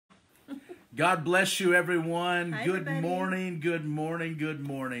God bless you, everyone. Hi, Good everybody. morning, good morning, good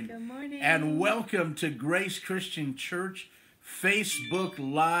morning. Good morning. And welcome to Grace Christian Church Facebook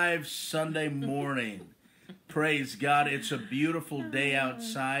Live Sunday morning. Praise God. It's a beautiful day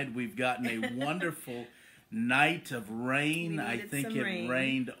outside. We've gotten a wonderful night of rain. I think it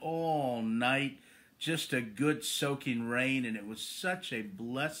rained all night. Just a good soaking rain, and it was such a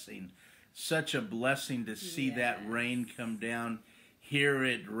blessing to see that rain come down. Hear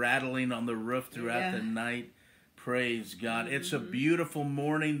it rattling on the roof throughout the night. Praise God. It's a beautiful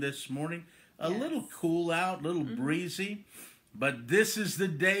morning this morning. A little cool out, a little breezy. But this is the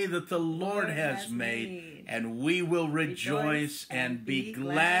day that the Lord has made, and we will rejoice and be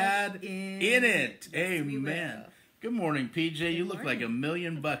glad in it. Amen. Good morning, PJ. You look like $1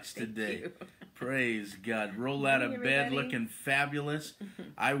 million today. Praise God. Roll out of bed looking fabulous.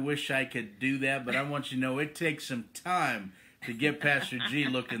 I wish I could do that, but I want you to know it takes some time to get Pastor G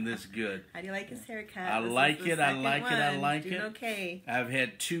looking this good. How do you like his haircut? I like it. Okay. I've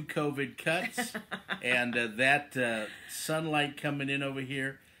had 2 COVID cuts, and that sunlight coming in over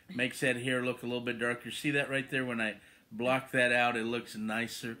here makes that hair look a little bit darker. See that right there? When I block that out, it looks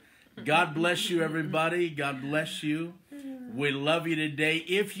nicer. God bless you, everybody. God bless you. We love you today.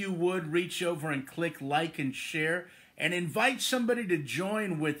 If you would, reach over and click like and share, and invite somebody to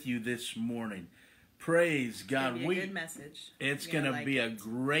join with you this morning. Praise God. It's going to be a good message. It's going to be a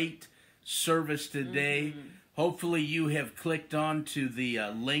great service today. Hopefully you have clicked on to the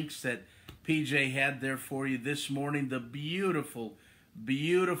links that PJ had there for you this morning. The beautiful,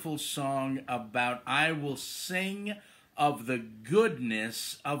 beautiful song about I will sing of the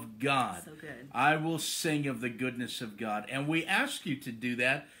goodness of God. So good. I will sing of the goodness of God. And we ask you to do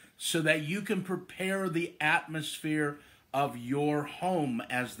that so that you can prepare the atmosphere of your home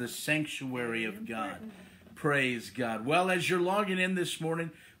as the sanctuary of God. Praise God. Well, as you're logging in this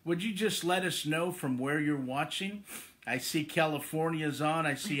morning, would you just let us know from where you're watching? I see California is on.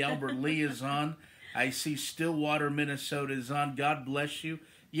 I see Albert Lee is on. I see Stillwater, Minnesota is on. God bless you.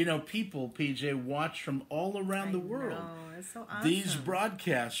 You know, people, PJ, watch from all around the world. It's so awesome. These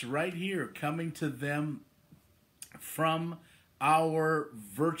broadcasts right here coming to them from our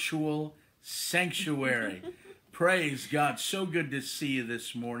virtual sanctuary. Praise God. So good to see you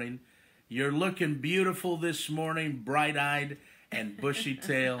this morning. You're looking beautiful this morning, bright-eyed and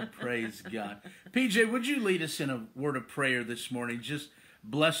bushy-tailed. Praise God. PJ, would you lead us in a word of prayer this morning? Just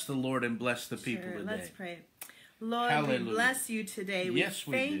bless the Lord and bless the people today. Let's pray. Lord, Hallelujah. we bless you today. Yes,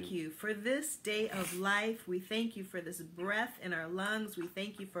 we thank do. you for this day of life. We thank you for this breath in our lungs. We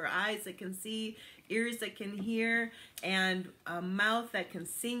thank you for eyes that can see, ears that can hear, and a mouth that can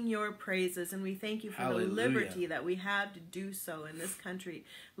sing your praises. And we thank you for Hallelujah. the liberty that we have to do so in this country.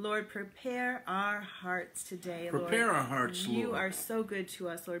 Lord, prepare our hearts today, Prepare Lord. our hearts, Lord. You are so good to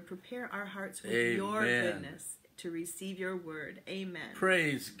us, Lord. Prepare our hearts with Amen. your goodness to receive your word. Amen.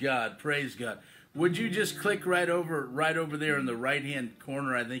 Praise God. Praise God. Would you just click right over there in the right-hand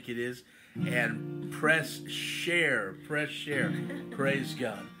corner, I think it is, and press share. Press share. Praise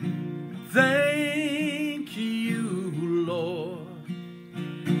God. Thank you, Lord,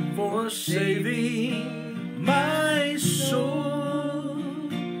 for saving my soul.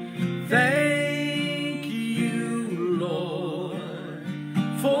 Thank you, Lord,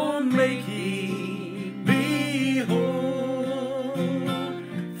 for making me whole.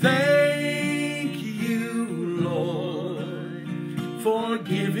 For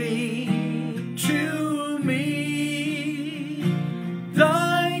giving to me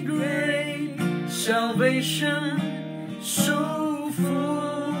thy great salvation, so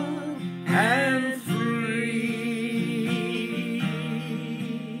full and free.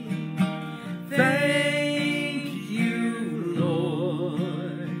 Thank you,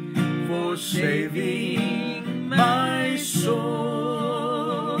 Lord, for saving my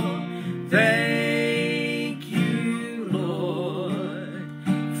soul. Thank you, Lord,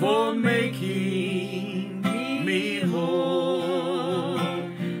 for making me whole.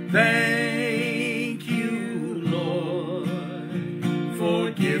 Thank you, Lord,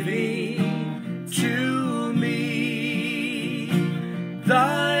 for giving to me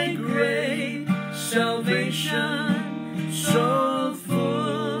thy great salvation, so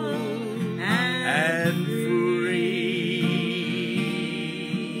full and free.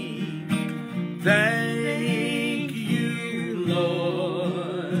 Thank you,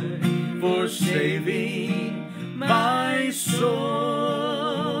 Lord, for saving my soul.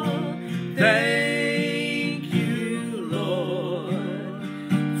 Thank you, Lord,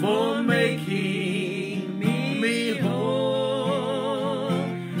 for making me whole.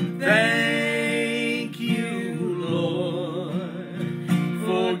 Thank you, Lord,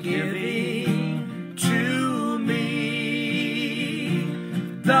 for giving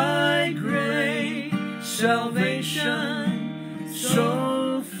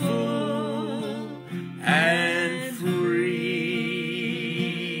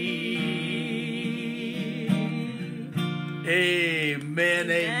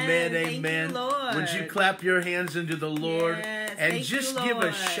Amen, amen, Thank amen. you, Lord. Would you clap your hands unto the Lord Yes, and thank just you, give a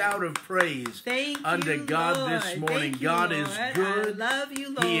Lord. shout of praise Thank unto you, God Lord. this morning? Thank you, God Lord. is good. I love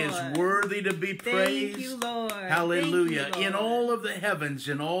you, Lord. He is worthy to be praised. Thank you, Lord. Hallelujah. Thank you, In Lord. all of the heavens,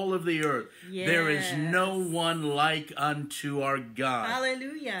 in all of the earth, there is Yes. no one like unto our God.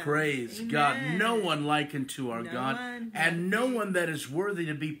 Hallelujah. Praise Amen. God. No one like unto our No God, one. and no one that is worthy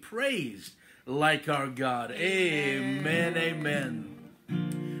to be praised like our God. Amen, amen.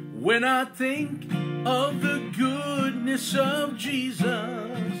 When I think of the goodness of Jesus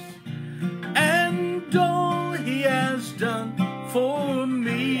and all He has done for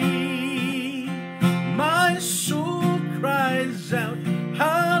me, my soul cries out,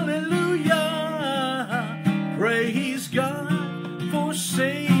 hallelujah, praise God for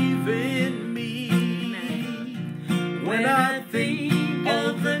saving me. When I think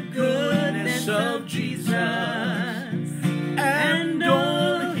of the goodness of Jesus and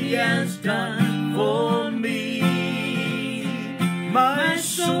all He has done for me, my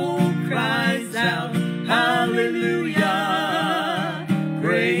soul cries out, hallelujah,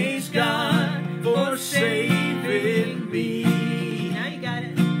 praise God for saving me. Now you got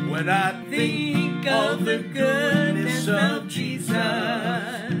it. When I think of the goodness of Jesus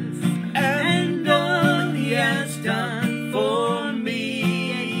and all He has done for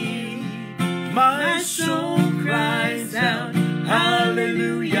me, my soul cries out,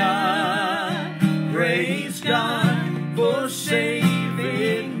 hallelujah, praise God for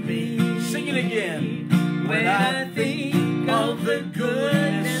saving me. Sing it again. When I think of the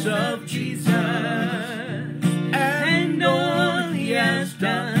goodness of Jesus and all He has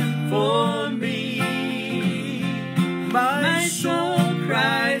done for me, my soul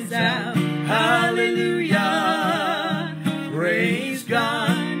cries out, hallelujah, praise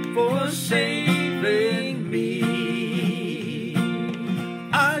God for saving me.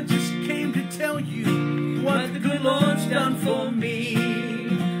 I just came to tell you what the good Lord's done for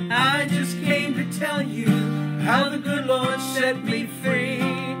me. I just came to tell you how the good Lord set me free.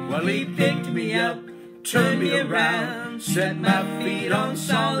 Well, He picked me up, turned me around, set my feet on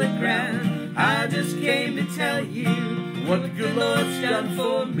solid ground. I just came to tell you what the good Lord's done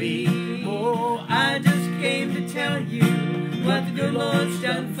for me. Oh, I just came to tell you what the good Lord's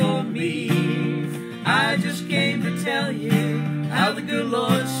done for me. I just came to tell you how the good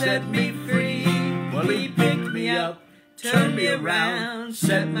Lord set me free. Well, He picked me up, turned me around,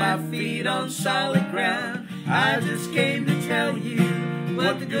 set my feet on solid ground. I just came to tell you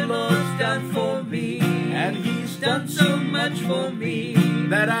what the good Lord's done for me. And He's done so much for me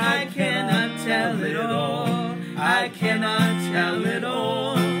that I cannot tell it all. I cannot tell it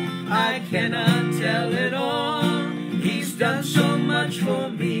all. I cannot tell it all. He's done so much for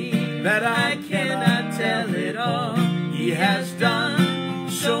me that I cannot tell it all. He has done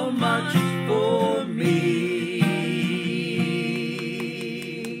so much for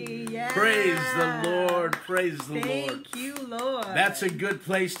me. Yes. Praise the Lord. Praise the Lord. Thank you, Lord. That's a good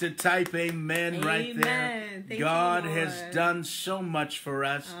place to type amen right there. Amen. Thank God you, has Lord. done so much for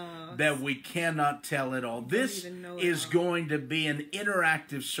us Oh, that we cannot tell it all. This even know it is all. going to be an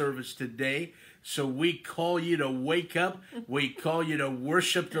interactive service today. So we call you to wake up. We call you to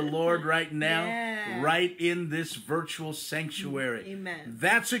worship the Lord right now, Yeah. right in this virtual sanctuary. Amen.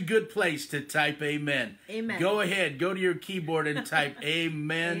 That's a good place to type amen. Amen. Go ahead, go to your keyboard and type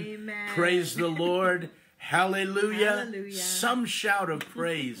amen. Amen. Praise the Lord. Hallelujah. Hallelujah. Some shout of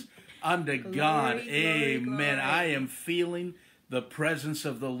praise unto God. glory, Amen. glory. I am feeling the presence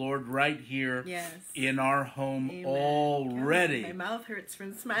of the Lord right here Yes. in our home Amen. already. My mouth hurts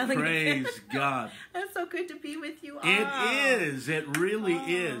from smiling. Praise God. That's so good to be with you all. It is. It really Oh,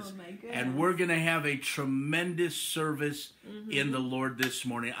 is. my goodness. And we're going to have a tremendous service in the Lord this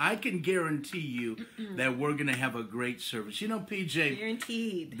morning. I can guarantee you that we're going to have a great service. You know, PJ,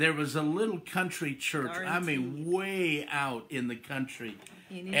 Guaranteed. there was a little country church, I mean, Guaranteed. way out in the country.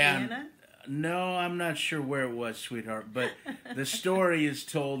 In Indiana? No, I'm not sure where it was, sweetheart, but the story is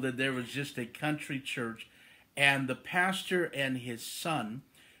told that there was just a country church, and the pastor and his son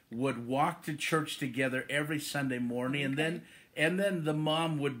would walk to church together every Sunday morning, and then the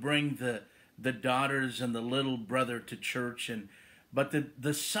mom would bring the daughters and the little brother to church, but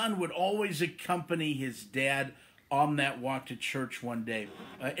the son would always accompany his dad on that walk to church one day,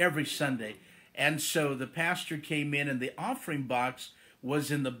 every Sunday. And so the pastor came in, and the offering box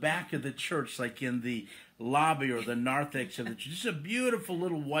was in the back of the church, like in the lobby or the narthex of the church. It's a beautiful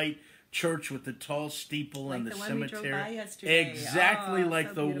little white church with the tall steeple Like and the the one cemetery. we drove by yesterday. Exactly Oh, like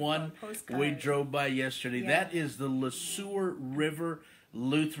so the beautiful. one Postcard. we drove by yesterday. Yeah. That is the Le Sueur River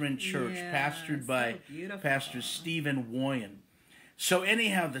Lutheran Church, pastored by Pastor Stephen Woyan. So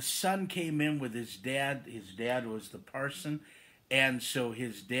anyhow, the son came in with his dad. His dad was the parson. And so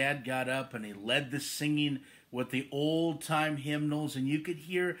his dad got up and he led the singing with the old-time hymnals. And you could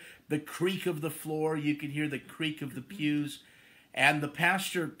hear the creak of the floor. You could hear the creak of the pews. And the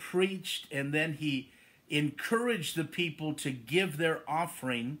pastor preached, and then he encouraged the people to give their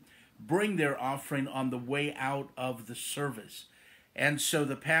offering, bring their offering on the way out of the service. And so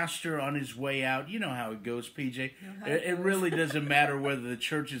the pastor on his way out, you know how it goes, PJ. It really doesn't matter whether the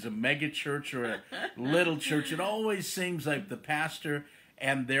church is a mega church or a little church. It always seems like the pastor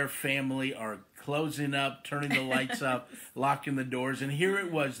and their family are closing up, turning the lights up, locking the doors. And here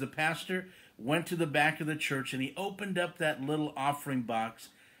it was. The pastor went to the back of the church and he opened up that little offering box.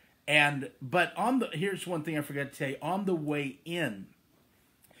 But here's one thing I forgot to tell you. On the way in,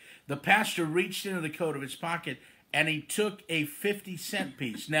 the pastor reached into the coat of his pocket and he took a 50-cent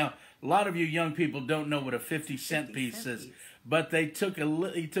piece. Now, a lot of you young people don't know what a 50-cent piece is, but he took a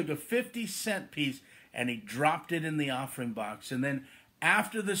 50-cent piece and he dropped it in the offering box. And then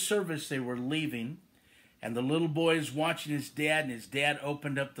after the service, they were leaving, and the little boy is watching his dad, and his dad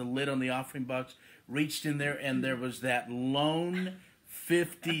opened up the lid on the offering box, reached in there, and there was that lone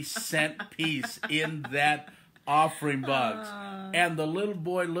 50-cent piece in that offering box. And the little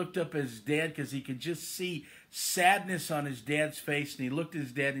boy looked up at his dad because he could just see sadness on his dad's face, and he looked at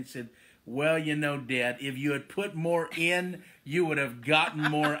his dad and he said, "Well, you know, Dad, if you had put more in, you would have gotten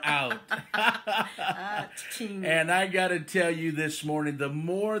more out." And I got to tell you this morning, the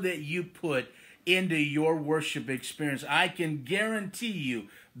more that you put into your worship experience, I can guarantee you,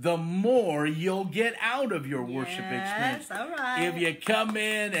 the more you'll get out of your worship experience. All right. If you come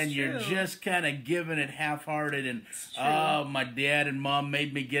in and you're just kind of giving it half-hearted and, oh, my dad and mom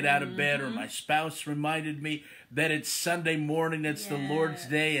made me get out of bed, or my spouse reminded me that it's Sunday morning, it's the Lord's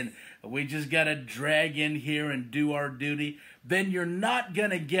Day, and we just got to drag in here and do our duty, then you're not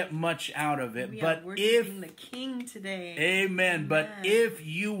going to get much out of it. But if the King today. Amen. But if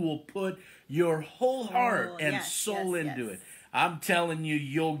you will put your whole heart and soul into it, I'm telling you,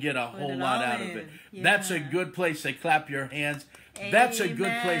 you'll get a whole lot out of it. That's a good place to clap your hands. Amen. That's a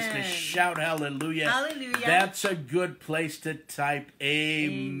good place to shout hallelujah. Hallelujah. That's a good place to type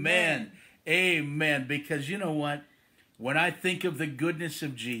amen. Amen. Because you know what? When I think of the goodness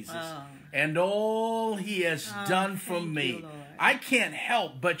of Jesus and all he has done for me, I can't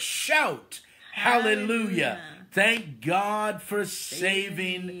help but shout hallelujah. Thank God for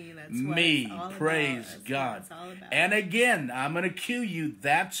saving me. Praise God. And again, I'm going to cue you.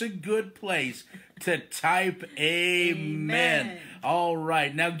 That's a good place to type amen. All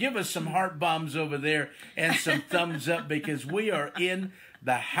right. Now give us some heart bombs over there and some thumbs up, because we are in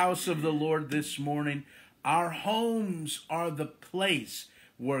the house of the Lord this morning. Our homes are the place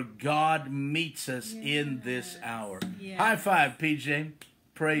where God meets us in this hour. High five, PJ.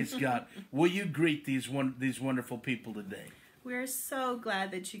 Praise God. Will you greet these wonderful people today? We're so glad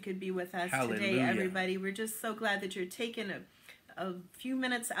that you could be with us today, everybody. We're just so glad that you're taking a few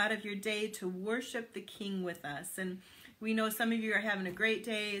minutes out of your day to worship the King with us. And we know some of you are having a great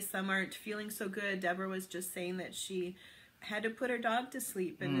day. Some aren't feeling so good. Deborah was just saying that she had to put her dog to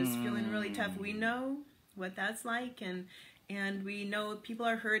sleep and is feeling really tough. We know what that's like, and we know people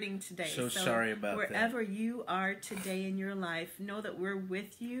are hurting today. So sorry about wherever you are today in your life, know that we're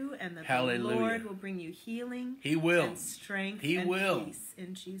with you, and that the Lord will bring you healing. He will. And strength and peace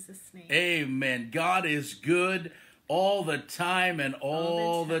in Jesus' name. Amen. God is good all the time, and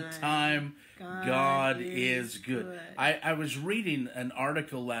all the time God is good. I was reading an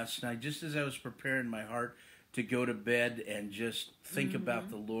article last night, just as I was preparing my heart to go to bed and just think about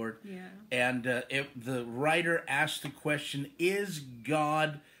the Lord. And the writer asked the question, is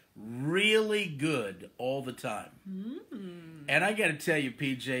God really good all the time? And I got to tell you,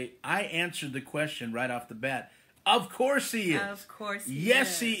 PJ, I answered the question right off the bat. Of course he is. Of course he is.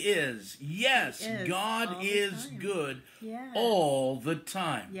 Yes, he is. Yes, God is good all the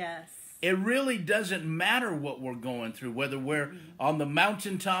time. Yes. It really doesn't matter what we're going through, whether we're on the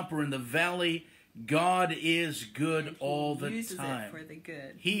mountaintop or in the valley. God is good all the time. It for the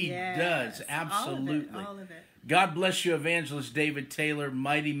good. He does, absolutely. All of it. God bless you, Evangelist David Taylor,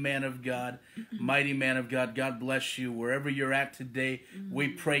 mighty man of God, mighty man of God. God bless you wherever you're at today. We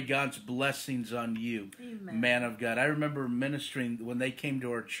pray God's blessings on you, man of God. I remember ministering when they came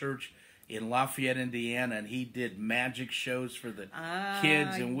to our church in Lafayette, Indiana, and he did magic shows for the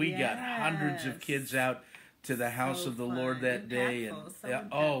kids, and we got hundreds of kids out to the house of the Lord that day.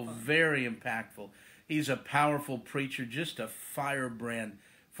 And very impactful. He's a powerful preacher, just a firebrand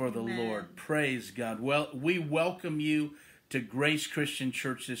for the Lord. Praise God. Well, we welcome you to Grace Christian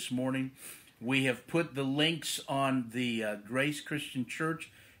Church this morning. We have put the links on the Grace Christian Church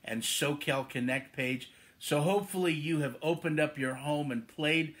and SoCal Connect page. So hopefully you have opened up your home and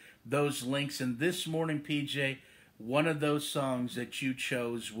played those links. And this morning, PJ, one of those songs that you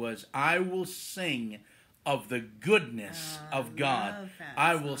chose was I Will Sing of the Goodness of God.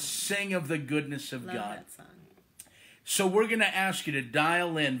 I will sing of the goodness of God. That song. So we're going to ask you to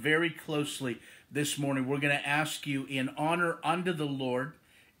dial in very closely this morning. We're going to ask you in honor unto the Lord,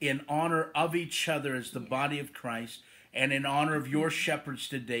 in honor of each other as the body of Christ, and in honor of your shepherds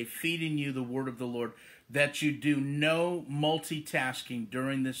today, feeding you the word of the Lord, that you do no multitasking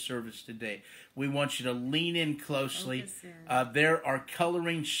during this service today. We want you to lean in closely. There are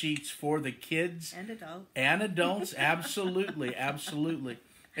coloring sheets for the kids. And adults. And adults, absolutely, absolutely.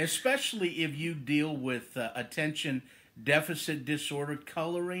 Especially if you deal with attention deficit disorder,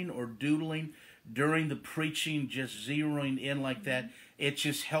 coloring or doodling during the preaching, just zeroing in like that, it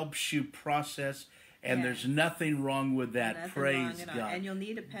just helps you process. And there's nothing wrong with that. Nothing Praise God. And you'll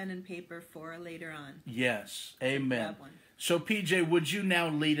need a pen and paper for later on. Yes. Amen. One. So, PJ, would you now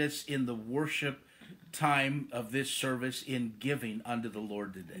lead us in the worship time of this service in giving unto the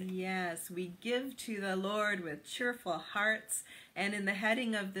Lord today? Yes, we give to the Lord with cheerful hearts. And in the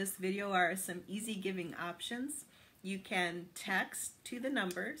heading of this video are some easy giving options. You can text to the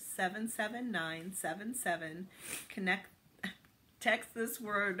number 77977, text this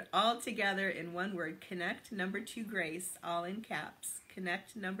word all together in one word, connect number 2 grace, all in caps,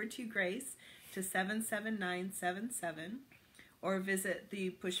 connect number 2 grace to 77977, or visit the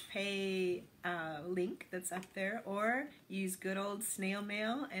push pay link that's up there, or use good old snail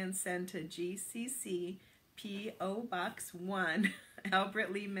mail and send to GCC P.O. Box 1,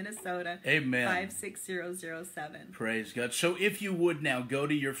 Albert Lee, Minnesota. Amen. 56007. Praise God. So if you would now go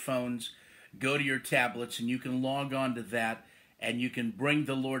to your phones, go to your tablets, and you can log on to that, and you can bring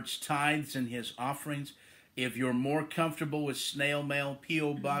the Lord's tithes and his offerings. If you're more comfortable with snail mail,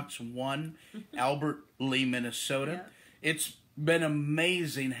 P.O. Box 1, Albert Lee, Minnesota. Yep. It's been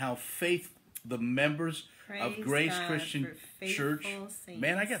amazing how the members of Grace Christian Church. Saints.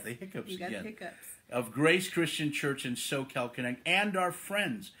 Man, I got the hiccups You again. got the hiccups. Of Grace Christian Church and SoCal Connect, and our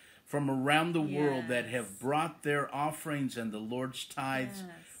friends from around the world that have brought their offerings and the Lord's tithes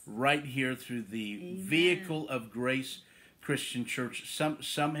right here through the vehicle of Grace Christian Church.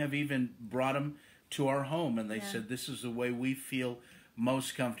 Some have even brought them to our home, and they said, this is the way we feel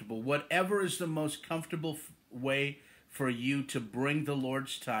most comfortable. Whatever is the most comfortable way for you to bring the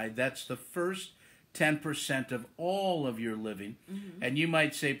Lord's tithe, that's the first 10% of all of your living. And you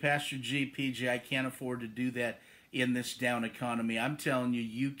might say, Pastor G, PJ, I can't afford to do that in this down economy. I'm telling you,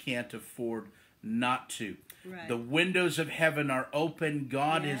 you can't afford not to. Right. The windows of heaven are open.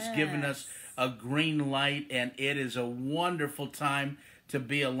 God has given us a green light, and it is a wonderful time to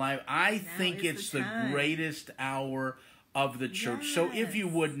be alive. I think it's the greatest hour of the church. So if you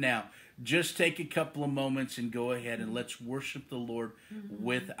would now, just take a couple of moments and go ahead and let's worship the Lord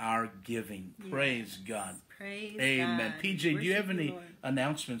with our giving. Praise God. Praise Amen. God. PJ, do you have any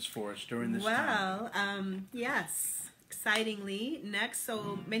announcements for us during this time? Well, yes. Excitingly, next,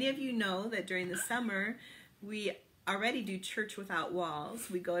 so many of you know that during the summer, we already do Church Without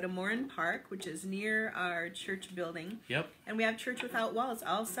Walls. We go to Morin Park, which is near our church building. Yep. And we have Church Without Walls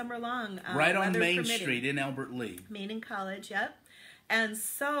all summer long. Right on Main Street in Albert Lee. Main and College, yep. And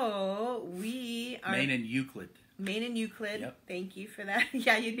so we are... Main and Euclid. Main and Euclid. Yep. Thank you for that.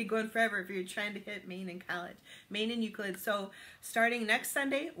 Yeah, you'd be going forever if you're trying to hit Main and College. Main and Euclid. So starting next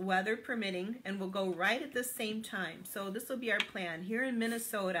Sunday, weather permitting, and we'll go right at the same time. So this will be our plan. Here in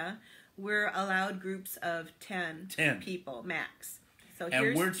Minnesota, we're allowed groups of 10 people max. So and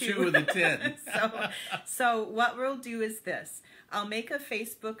here's we're two of the 10. so what we'll do is this. I'll make a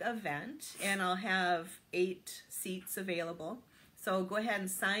Facebook event, and I'll have 8 seats available. So go ahead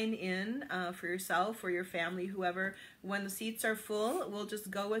and sign in for yourself or your family, whoever. When the seats are full, we'll just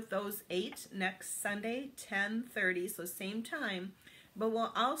go with those 8 next Sunday, 10:30, so same time. But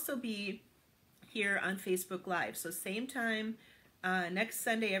we'll also be here on Facebook Live. So same time, next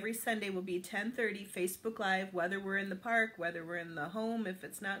Sunday, every Sunday will be 10:30 Facebook Live, whether we're in the park, whether we're in the home, if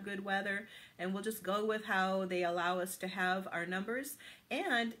it's not good weather. And we'll just go with how they allow us to have our numbers.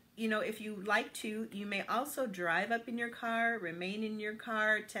 And, you know, if you like to, you may also drive up in your car, remain in your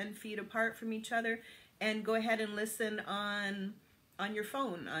car 10 feet apart from each other, and go ahead and listen on your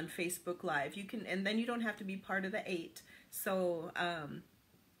phone on Facebook Live. You can, and then you don't have to be part of the 8. So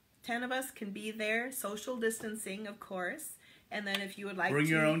 10 of us can be there, social distancing, of course. And then if you would like bring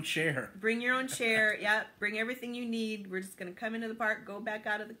your own chair. Bring your own chair. Yeah, bring everything you need. We're just going to come into the park, go back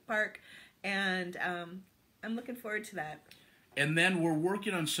out of the park, and I'm looking forward to that. And then we're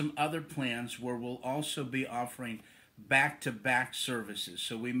working on some other plans where we'll also be offering back-to-back services.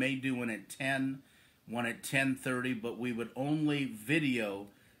 So we may do one at 10, one at 10:30, but we would only video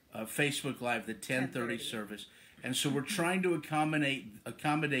Facebook Live the 10:30 service. And so we're trying to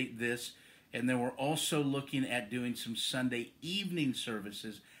accommodate this, and then we're also looking at doing some Sunday evening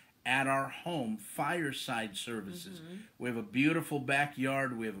services at our home, fireside services. We have a beautiful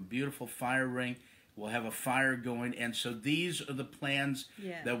backyard. We have a beautiful fire ring. We'll have a fire going. And so these are the plans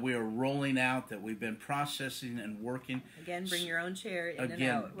that we are rolling out, that we've been processing and working. Again, bring your own chair in and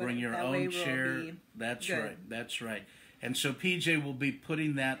Again, out. bring your own chair. That's right. That's right. And so PJ will be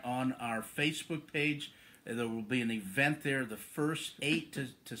putting that on our Facebook page. There will be an event there, the first 8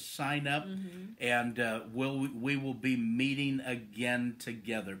 to sign up, and we will be meeting again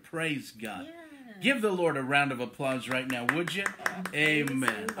together. Praise God. Yeah. Give the Lord a round of applause right now, would you?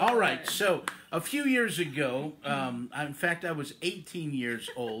 Amen. All right, so a few years ago, in fact, I was 18 years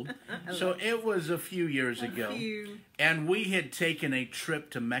old, so it was a few years ago, and we had taken a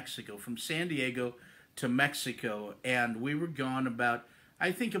trip to Mexico, from San Diego to Mexico, and we were gone about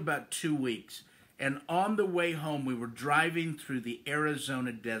 2 weeks. And on the way home, we were driving through the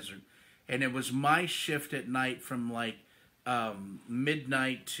Arizona desert. And it was my shift at night from like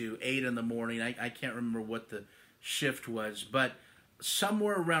midnight to 8 in the morning. I can't remember what the shift was. But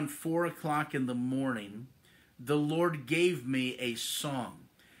somewhere around 4 o'clock in the morning, the Lord gave me a song.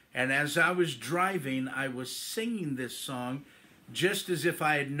 And as I was driving, I was singing this song just as if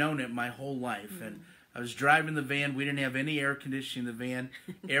I had known it my whole life. And I was driving the van. We didn't have any air conditioning in the van.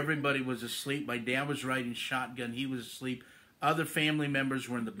 Everybody was asleep. My dad was riding shotgun. He was asleep. Other family members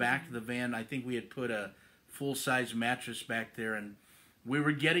were in the back of the van. I think we had put a full-size mattress back there, and we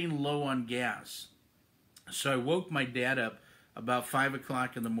were getting low on gas. So I woke my dad up about 5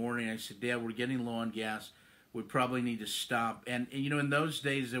 o'clock in the morning. I said, Dad, we're getting low on gas. We probably need to stop. And you know, in those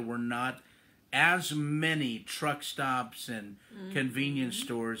days, there were not as many truck stops and convenience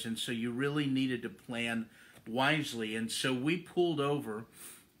stores, and so you really needed to plan wisely. And so we pulled over,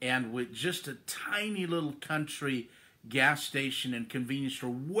 and with just a tiny little country gas station and convenience store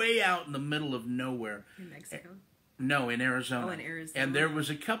way out in the middle of nowhere. In Mexico? No, in Arizona. Oh, in Arizona. And there was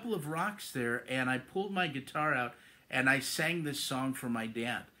a couple of rocks there, and I pulled my guitar out, and I sang this song for my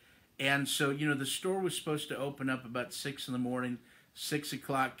dad. And so, you know, the store was supposed to open up about 6 in the morning. 6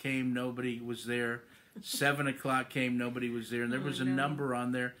 o'clock came, nobody was there. 7 o'clock came, nobody was there. And there was a number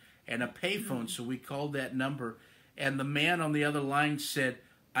on there and a payphone, so we called that number. And the man on the other line said,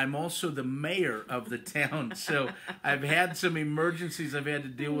 I'm also the mayor of the town, so I've had some emergencies I've had to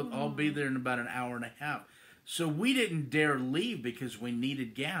deal with. I'll be there in about an hour and a half. So we didn't dare leave because we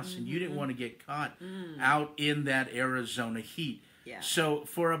needed gas, and you didn't want to get caught out in that Arizona heat. Yeah. So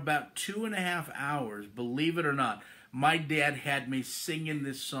for about 2.5 hours, believe it or not, my dad had me singing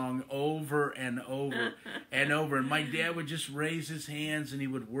this song over and over and over. And my dad would just raise his hands and he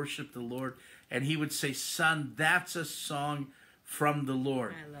would worship the Lord. And he would say, son, that's a song from the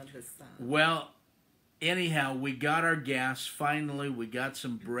Lord. I love this song. Well, anyhow, we got our gas. Finally, we got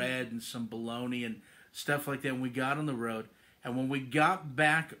some bread and some bologna and stuff like that. And we got on the road. And when we got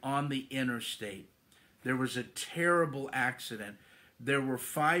back on the interstate, there was a terrible accident. There were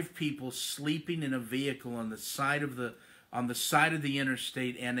 5 people sleeping in a vehicle on the side of the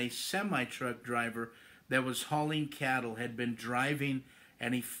interstate, and a semi-truck driver that was hauling cattle had been driving,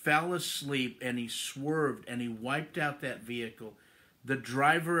 and he fell asleep, and he swerved, and he wiped out that vehicle. The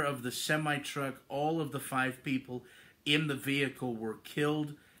driver of the semi-truck, all of the 5 people in the vehicle were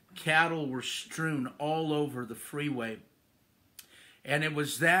killed. Cattle were strewn all over the freeway. And it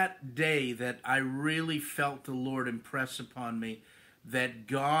was that day that I really felt the Lord impress upon me that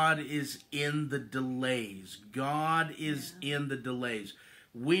God is in the delays. God is in the delays.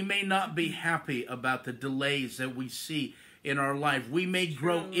 We may not be happy about the delays that we see in our life. We may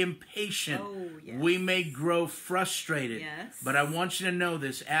grow impatient. We may grow frustrated. But I want you to know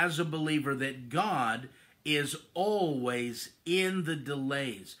this as a believer, that God is always in the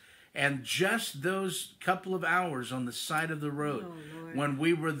delays. And just those couple of hours on the side of the road when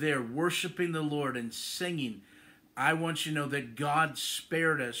we were there worshiping the Lord and singing, I want you to know that God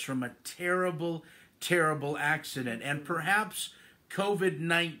spared us from a terrible, terrible accident. And perhaps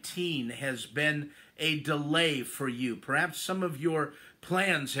COVID-19 has been a delay for you. Perhaps some of your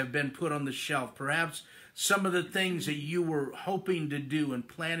plans have been put on the shelf. Perhaps some of the things that you were hoping to do and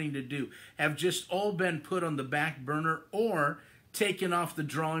planning to do have just all been put on the back burner or taken off the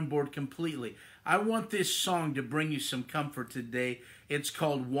drawing board completely. I want this song to bring you some comfort today. It's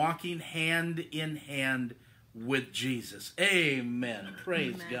called Walking Hand in Hand with Jesus. Amen.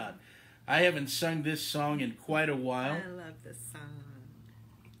 Praise God. I haven't sung this song in quite a while. I love this song.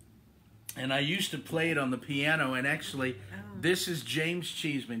 And I used to play it on the piano, and actually, this is James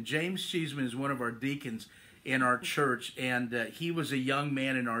Cheeseman. James Cheeseman is one of our deacons in our church, and he was a young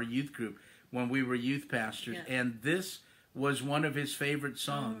man in our youth group when we were youth pastors, and this was one of his favorite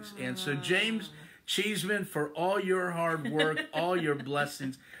songs. And so, James Cheeseman, for all your hard work, all your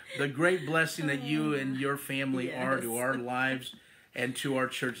blessings, the great blessing that you and your family are to our lives and to our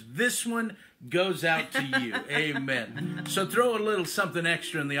church, this one goes out to you. Amen. So throw a little something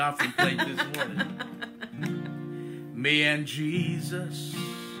extra in the offering plate this morning. Me and Jesus,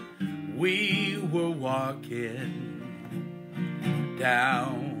 we were walking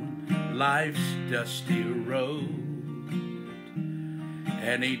down life's dusty road,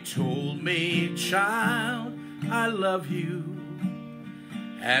 and he told me, child, I love you,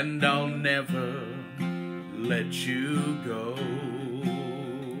 and I'll never let you go.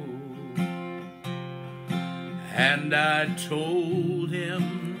 And I told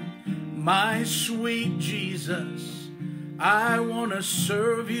him, my sweet Jesus, I want to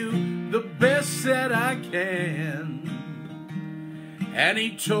serve you the best that I can. And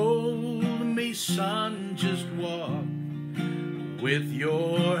he told me, son, just walk with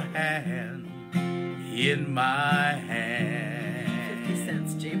your hand in my hand. 50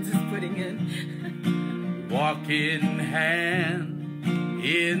 cents James is putting in. Walking hand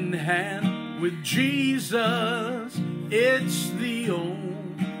in hand with Jesus, it's the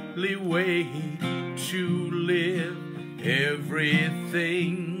only way to live.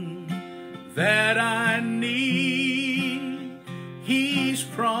 Everything that I need, he's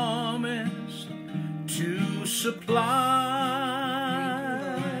promised to supply.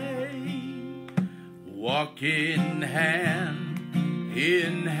 Walking hand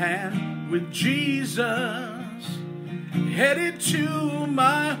in hand with Jesus, headed to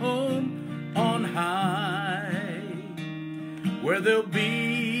my home on high, where there'll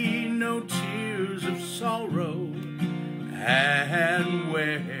be no tears of sorrow, and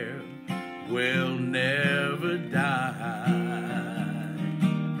where we'll never die.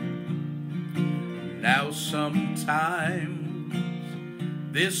 Now sometimes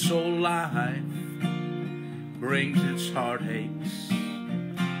this old life brings its heartaches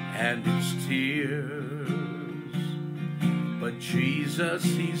and its tears, but Jesus,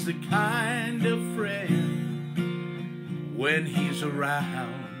 he's the kind of friend, when he's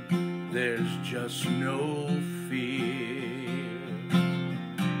around, there's just no fear.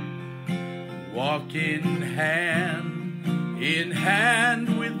 Walking hand in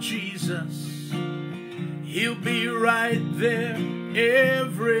hand with Jesus, he'll be right there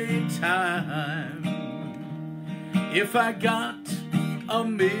every time. If I got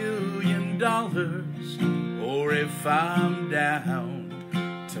 $1 million, or if I'm down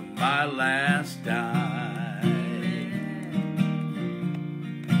to my last dime,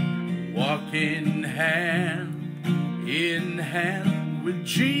 walking hand in hand with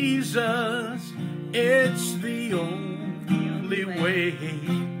Jesus, it's the only way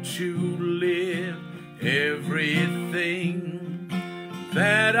to live. Everything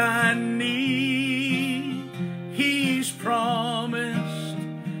that I need, he's promised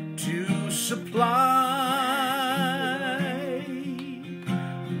to supply.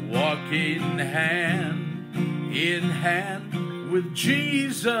 Walking hand in hand with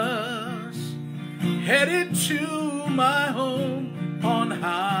Jesus, headed to my home on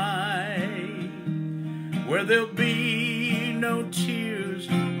high, where there'll be no tears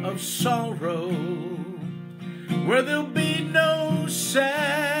of sorrow, where there'll be no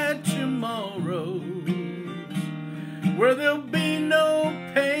sad tomorrows, where there'll be no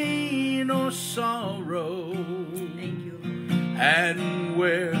pain or sorrow. Thank you, Lord. And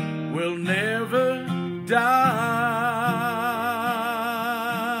where we'll never die.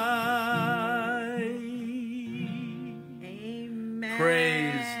 Amen.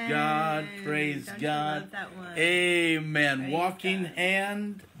 Praise God, praise Don't God. You love that one? Amen. Praise Walking God.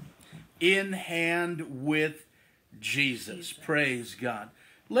 hand in hand with Jesus. Praise God.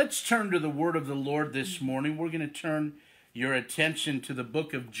 Let's turn to the word of the Lord this morning. We're going to turn your attention to the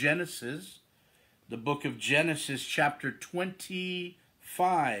book of Genesis. The book of Genesis, chapter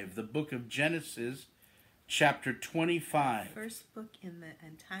 25. The book of Genesis, chapter 25. First book in the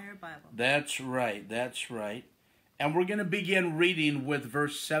entire Bible. That's right, that's right. And we're going to begin reading with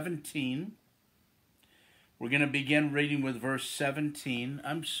verse 17. We're going to begin reading with verse 17.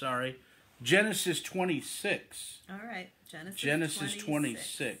 I'm sorry. Genesis 26. All right. Genesis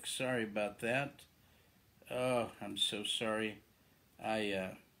 26. Sorry about that. Oh, I'm so sorry.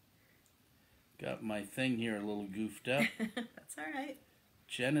 I got my thing here a little goofed up. That's all right.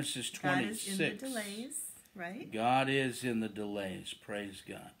 Genesis God is 26. in the delays, right? God is in the delays. Praise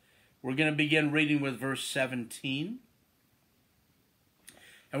God. We're going to begin reading with verse 17.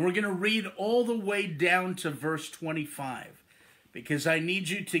 And we're going to read all the way down to verse 25. Because I need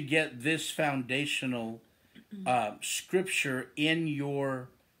you to get this foundational scripture in your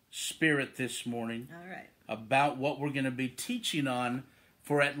spirit this morning. All right. About what we're going to be teaching on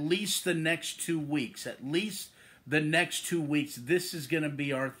for at least the next 2 weeks. At least the next 2 weeks, this is going to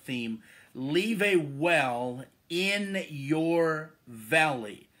be our theme. Leave a well in your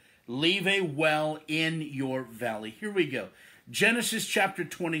valley. Leave a well in your valley. Here we go. Genesis chapter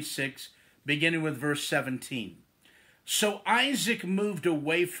 26, beginning with verse 17. So Isaac moved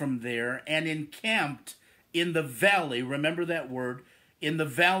away from there and encamped in the valley, remember that word, in the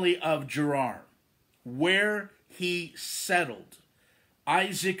valley of Gerar, where he settled.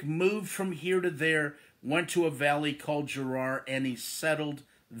 Isaac moved from here to there, went to a valley called Gerar, and he settled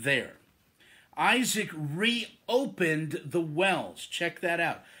there. Isaac reopened the wells. Check that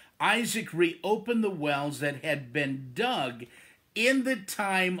out. Isaac reopened the wells that had been dug in the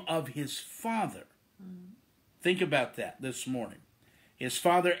time of his father. Think about that this morning. His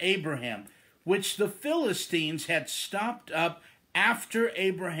father Abraham, which the Philistines had stopped up after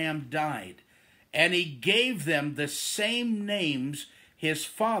Abraham died. And he gave them the same names his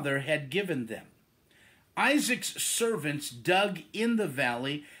father had given them. Isaac's servants dug in the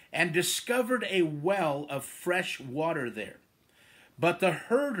valley and discovered a well of fresh water there. But the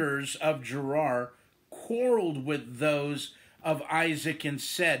herders of Gerar quarreled with those of Isaac and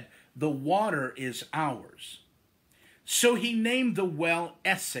said, "The water is ours." So he named the well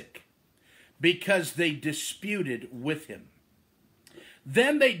Esek, because they disputed with him.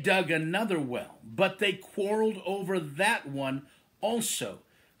 Then they dug another well, but they quarreled over that one also.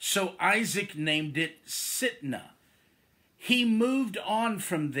 So Isaac named it Sitnah. He moved on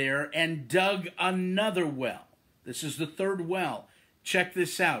from there and dug another well. This is the third well. Check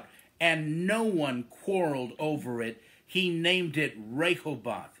this out. And no one quarreled over it. He named it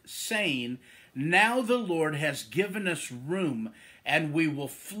Rehoboth, saying, "Now the Lord has given us room, and we will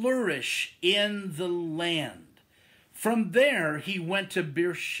flourish in the land." From there he went to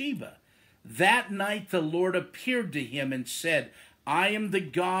Beersheba. That night the Lord appeared to him and said, "I am the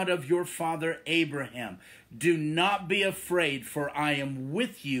God of your father Abraham. Do not be afraid, for I am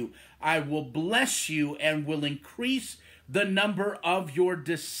with you. I will bless you and will increase the number of your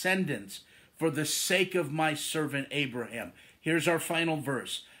descendants for the sake of my servant Abraham." Here's our final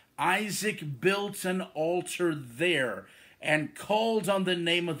verse. Isaac built an altar there and called on the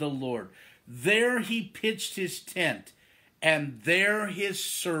name of the Lord. There he pitched his tent, and there his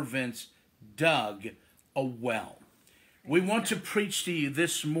servants dug a well. We want to preach to you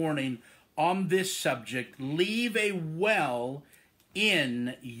this morning on this subject. Leave a well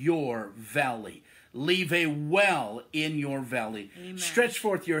in your valley. Leave a well in your valley. Amen. Stretch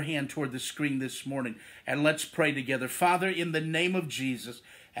forth your hand toward the screen this morning and let's pray together. Father, in the name of Jesus,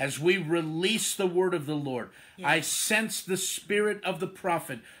 as we release the word of the Lord, yes, I sense the spirit of the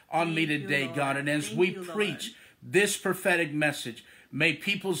prophet on me today, God. And as we preach this prophetic message, may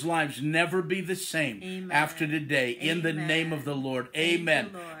people's lives never be the same amen, after today. In amen, the name of the Lord. Thank Amen.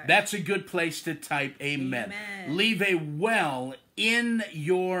 you, Lord. That's a good place to type amen. Amen. Leave a well in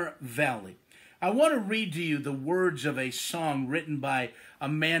your valley. I want to read to you the words of a song written by a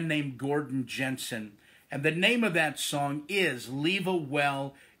man named Gordon Jensen. And the name of that song is "Leave a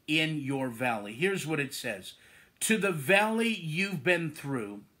Well in Your Valley." Here's what it says. To the valley you've been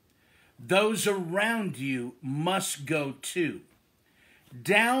through, those around you must go too.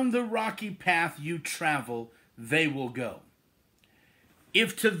 Down the rocky path you travel, they will go.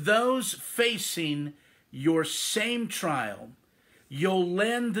 If to those facing your same trial, you'll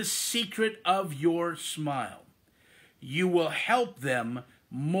lend the secret of your smile, you will help them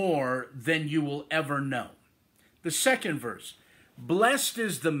more than you will ever know. The second verse, blessed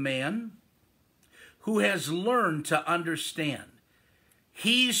is the man who has learned to understand.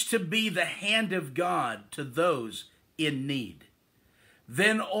 He's to be the hand of God to those in need.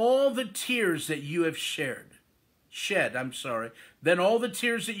 Then all the tears that you have then all the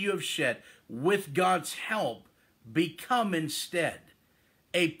tears that you have shed with God's help become instead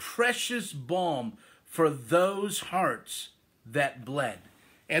a precious balm for those hearts that bled.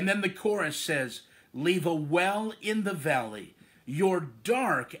 And then the chorus says, leave a well in the valley, your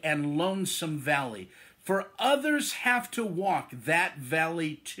dark and lonesome valley, for others have to walk that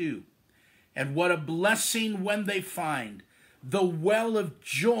valley too. And what a blessing when they find the well of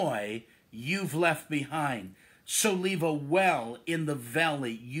joy you've left behind. so leave a well in the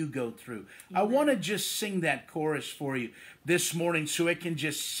valley you go through. I want to just sing that chorus for you this morning so it can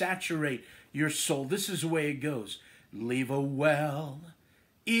just saturate your soul. This is the way it goes. Leave a well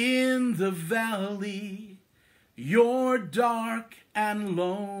in the valley, your dark and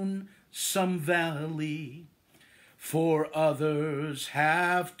lonesome valley, for others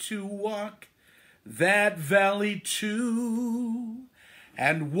have to walk that valley too.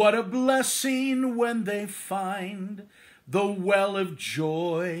 And what a blessing when they find the well of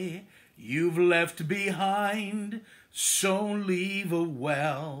joy you've left behind. So leave a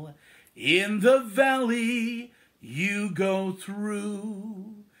well in the valley you go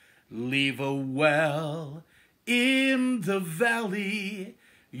through. Leave a well in the valley,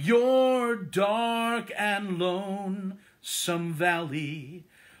 your dark and lonesome valley,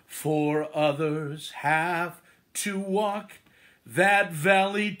 for others have to walk that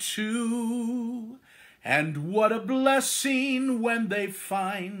valley too. And what a blessing when they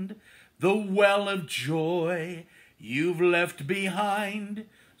find the well of joy you've left behind.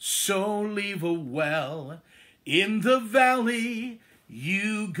 So leave a well in the valley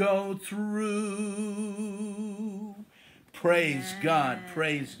you go through. Praise God,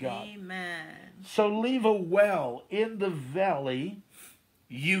 praise God. Amen. So leave a well in the valley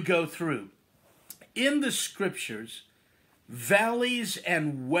you go through. In the scriptures, valleys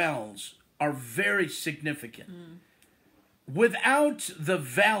and wells are very significant. Without the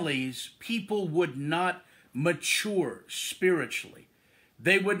valleys, people would not mature spiritually.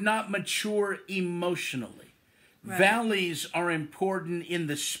 They would not mature emotionally. Right. Valleys are important in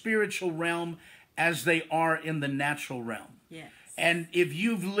the spiritual realm as they are in the natural realm. Yes. And if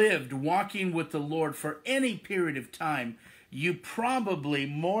you've lived walking with the Lord for any period of time, you probably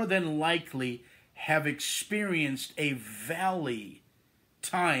more than likely have experienced a valley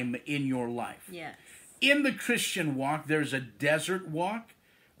time in your life. Yes. In the Christian walk, there's a desert walk.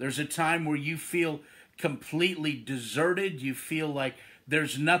 There's a time where you feel completely deserted. You feel like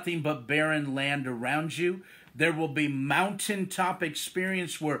there's nothing but barren land around you. There will be mountaintop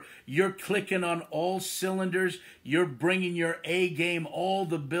experience where you're clicking on all cylinders. You're bringing your A game. All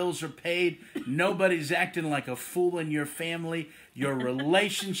the bills are paid. Nobody's acting like a fool in your family. Your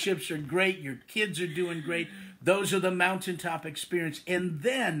relationships are great. Your kids are doing great. Those are the mountaintop experience. And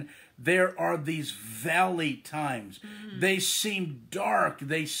then there are these valley times. They seem dark.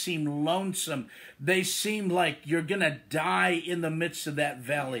 They seem lonesome. They seem like you're going to die in the midst of that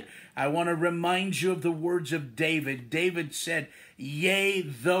valley. I want to remind you of the words of David. David said, "Yea,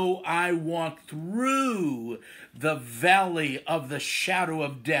 though I walk through the valley of the shadow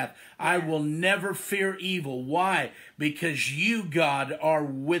of death, I will never fear evil." Why? Because you, God, are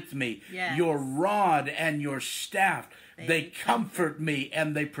with me. Yes. Your rod and your staff, they comfort me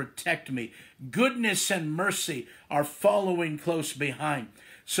and they protect me. Goodness and mercy are following close behind.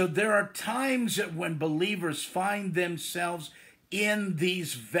 So there are times that when believers find themselves in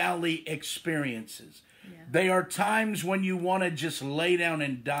these valley experiences. There are times when you want to just lay down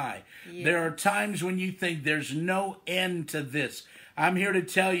and die. There are times when you think there's no end to this. I'm here to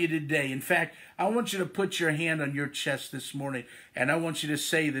tell you today. In fact, I want you to put your hand on your chest this morning, and I want you to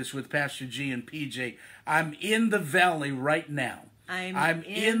say this with Pastor G and PJ. I'm in the valley right now. I'm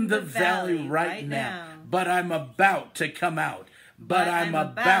in the valley right now. But I'm about to come out. But I'm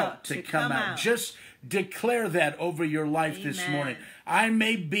about to come out. Just declare that over your life this morning. I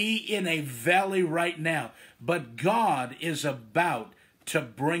may be in a valley right now, but God is about to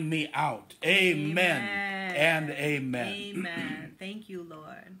bring me out. Amen and amen. Amen. Thank you,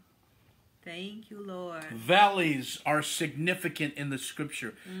 Lord. Thank you, Lord. Valleys are significant in the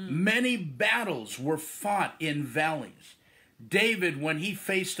scripture. Many battles were fought in valleys. David, when he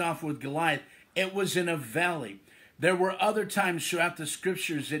faced off with Goliath, it was in a valley. There were other times throughout the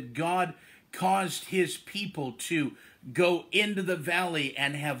scriptures that God caused his people to go into the valley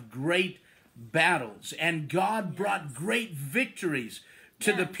and have great battles. And God brought great victories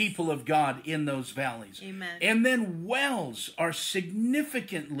to the people of God in those valleys. Amen. And then wells are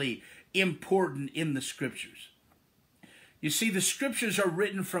significantly important in the scriptures. You see, the scriptures are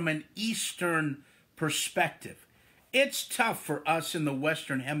written from an Eastern perspective. It's tough for us in the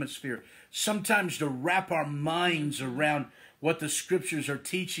Western Hemisphere sometimes to wrap our minds around what the scriptures are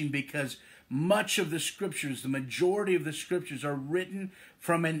teaching, because much of the scriptures, the majority of the scriptures, are written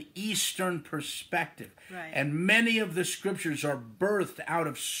from an Eastern perspective. Right. And many of the scriptures are birthed out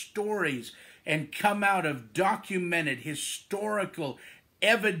of stories and come out of documented, historical,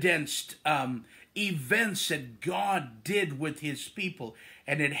 evidenced events that God did with his people.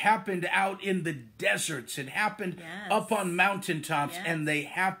 And it happened out in the deserts. It happened up on mountaintops, and they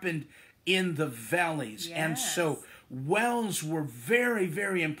happened in the valleys. And so wells were very,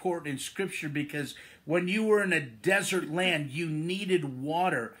 very important in Scripture, because when you were in a desert land, you needed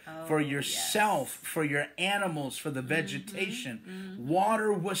water for yourself, for your animals, for the vegetation.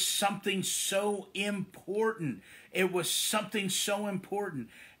 Water was something so important. It was something so important.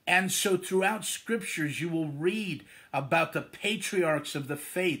 And so throughout Scriptures, you will read about the patriarchs of the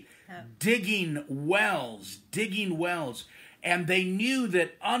faith digging wells. And they knew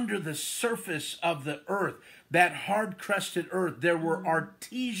that under the surface of the earth, that hard-crusted earth, there were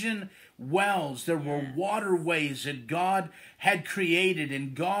artesian wells. There were waterways that God had created,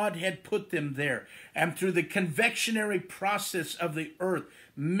 and God had put them there. And through the convectionary process of the earth,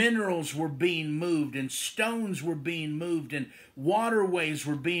 minerals were being moved, and stones were being moved, and waterways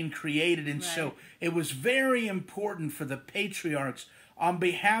were being created. And so it was very important for the patriarchs, on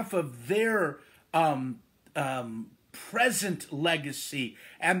behalf of their present legacy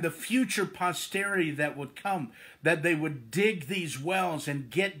and the future posterity that would come, that they would dig these wells and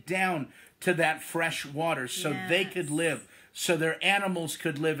get down to that fresh water so they could live, so their animals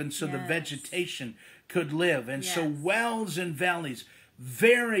could live, and so the vegetation could live. And so wells and valleys,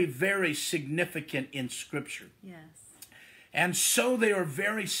 very, very significant in Scripture. And so they are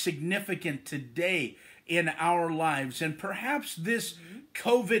very significant today in our lives. And perhaps this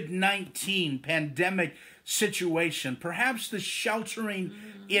COVID-19 pandemic situation, perhaps the sheltering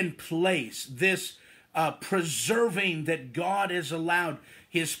in place, this preserving that God has allowed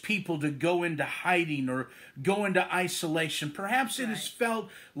His people to go into hiding or go into isolation, perhaps it has felt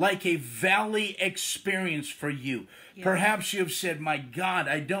like a valley experience for you. Perhaps you have said, my God,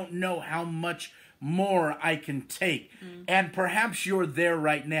 I don't know how much more I can take. And perhaps you're there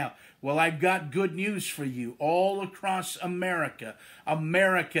right now. Well, I've got good news for you. All across America,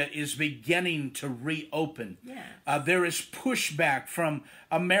 America is beginning to reopen. There is pushback from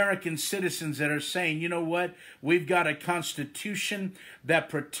American citizens that are saying, you know what? We've got a constitution that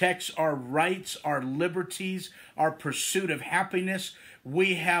protects our rights, our liberties, our pursuit of happiness.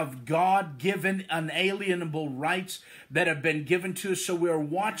 We have God-given unalienable rights that have been given to us. So we're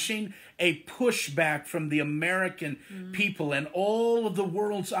watching a pushback from the American people, and all of the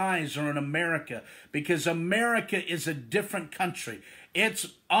world's eyes are on America, because America is a different country. It's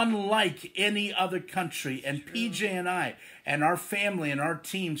unlike any other country. And PJ and I and our family and our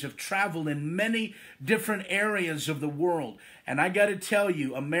teams have traveled in many different areas of the world. And I got to tell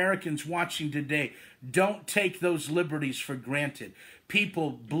you, Americans watching today, don't take those liberties for granted. People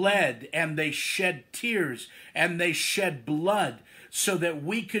bled, and they shed tears, and they shed blood so that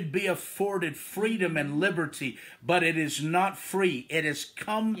we could be afforded freedom and liberty. But it is not free. It has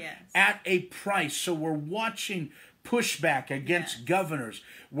come at a price. So we're watching pushback against governors.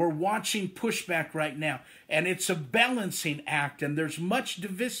 We're watching pushback right now. And it's a balancing act. And there's much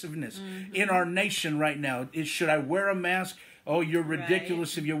divisiveness in our nation right now. Should I wear a mask? Oh, you're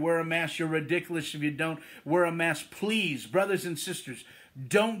ridiculous if you wear a mask. You're ridiculous if you don't wear a mask. Please, brothers and sisters,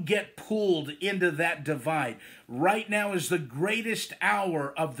 don't get pulled into that divide. Right now is the greatest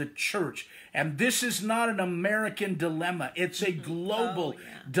hour of the church. And this is not an American dilemma. It's a global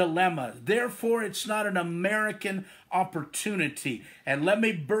dilemma. Therefore, it's not an American opportunity. And let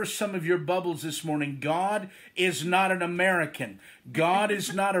me burst some of your bubbles this morning. God is not an American. God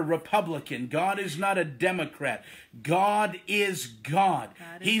is not a Republican. God is not a Democrat. God is God.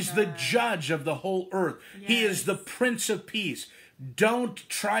 He's the judge of the whole earth. He is the Prince of Peace. Don't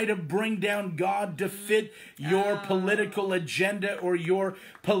try to bring down God to fit your political agenda or your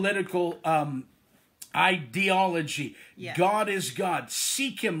political ideology. God is God.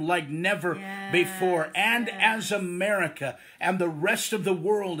 Seek Him like never before. And as America and the rest of the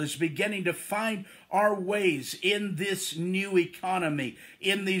world is beginning to find our ways in this new economy,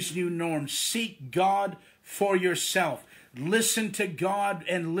 in these new norms, seek God for yourself. Listen to God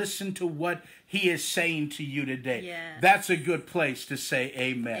and listen to what He is saying to you today. That's a good place to say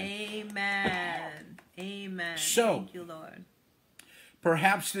amen. Amen. Amen. So, thank you, Lord.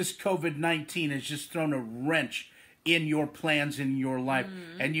 Perhaps this COVID-19 has just thrown a wrench in your plans in your life.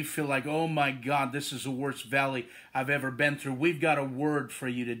 And you feel like, oh my God, this is the worst valley I've ever been through. We've got a word for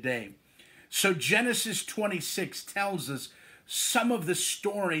you today. So Genesis 26 tells us some of the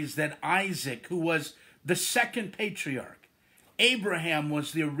stories that Isaac, who was the second patriarch, Abraham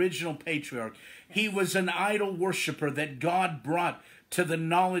was the original patriarch. He was an idol worshiper that God brought to the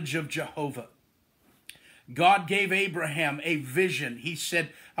knowledge of Jehovah. God gave Abraham a vision. He said,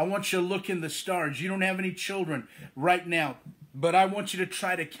 I want you to look in the stars. You don't have any children right now, but I want you to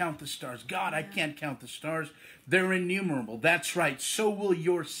try to count the stars. God, I can't count the stars. They're innumerable. That's right. So will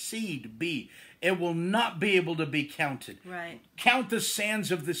your seed be it will not be able to be counted. Right. Count the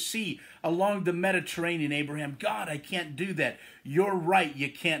sands of the sea along the Mediterranean, Abraham. God, I can't do that. You're right,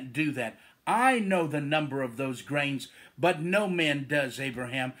 you can't do that. I know the number of those grains, but no man does,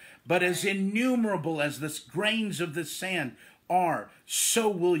 Abraham. But as innumerable as the grains of the sand are, so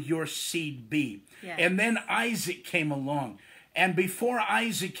will your seed be. Yeah. And then Isaac came along. And before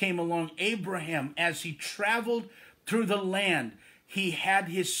Isaac came along, Abraham, as he traveled through the land, he had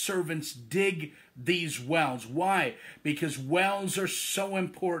his servants dig these wells. Why? Because wells are so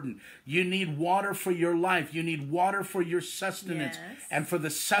important. You need water for your life. You need water for your sustenance and for the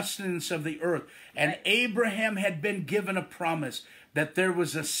sustenance of the earth. And Abraham had been given a promise that there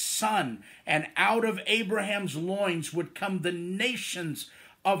was a son, and out of Abraham's loins would come the nations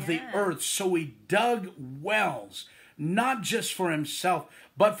of the earth. So he dug wells, not just for himself,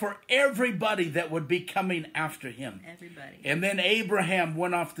 but for everybody that would be coming after him. Everybody. And then Abraham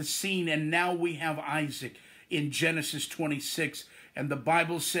went off the scene, and now we have Isaac in Genesis 26. And the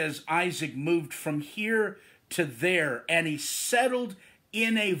Bible says Isaac moved from here to there, and he settled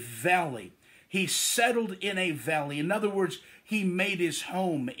in a valley. He settled in a valley. In other words, he made his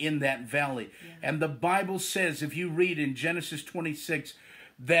home in that valley. And the Bible says, if you read in Genesis 26,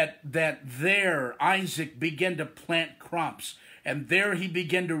 that there Isaac began to plant crops, and there he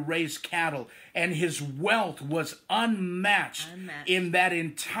began to raise cattle, and his wealth was unmatched in that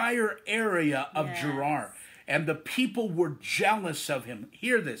entire area of Gerar. And the people were jealous of him.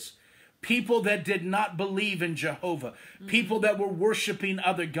 Hear this. People that did not believe in Jehovah, people that were worshiping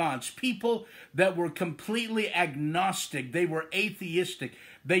other gods, people that were completely agnostic, they were atheistic,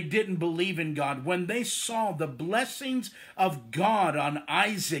 they didn't believe in God. When they saw the blessings of God on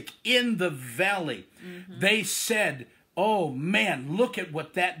Isaac in the valley, they said, oh man, look at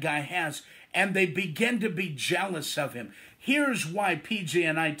what that guy has. And they began to be jealous of him. Here's why, PJ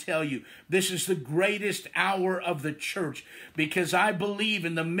and I tell you, this is the greatest hour of the church, because I believe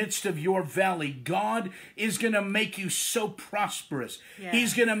in the midst of your valley, God is going to make you so prosperous.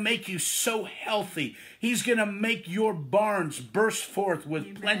 He's going to make you so healthy. He's going to make your barns burst forth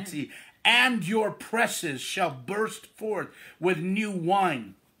with plenty, and your presses shall burst forth with new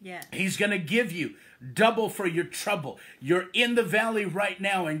wine. He's going to give you double for your trouble. You're in the valley right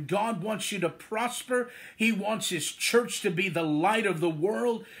now, and God wants you to prosper. He wants his church to be the light of the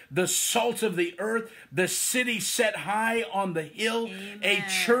world, the salt of the earth, the city set high on the hill, a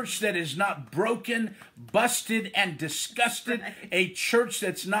church that is not broken, busted, and disgusted, a church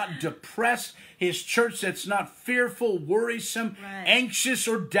that's not depressed, his church that's not fearful, worrisome, anxious,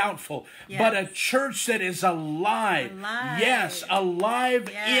 or doubtful, but a church that is alive. Yes, alive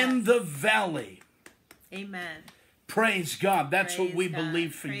in the valley. Amen. Praise God. That's what we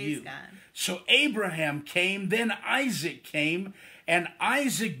believe for you. So Abraham came, then Isaac came, and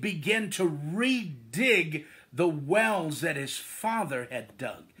Isaac began to redig the wells that his father had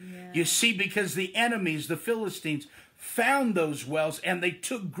dug. You see, because the enemies, the Philistines, found those wells, and they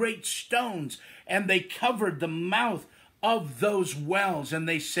took great stones, and they covered the mouth of those wells, and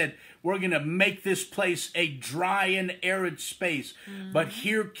they said, we're going to make this place a dry and arid space. But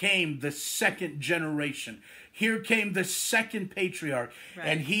here came the second generation. Here came the second patriarch.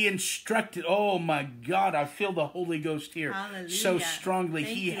 And he instructed, oh my God, I feel the Holy Ghost here so strongly.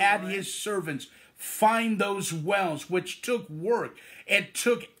 He had his servants find those wells, which took work. It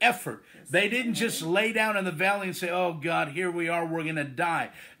took effort. They didn't just lay down in the valley and say, oh God, here we are, we're going to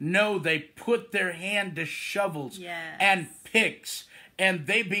die. No, they put their hand to shovels and picks, and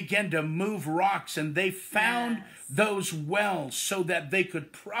they began to move rocks, and they found those wells so that they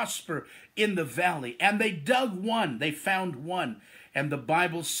could prosper in the valley. And they dug one, they found one. And the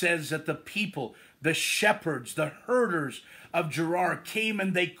Bible says that the people, the shepherds, the herders of Gerar came,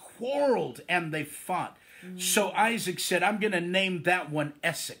 and they quarreled and they fought. So Isaac said, I'm going to name that one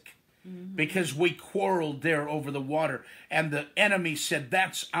Esek, because we quarreled there over the water. And the enemy said,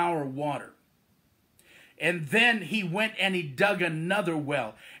 that's our water. And then he went and he dug another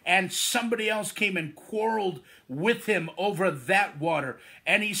well, and somebody else came and quarreled with him over that water.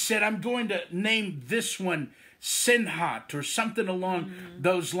 And he said, I'm going to name this one Sinhat, or something along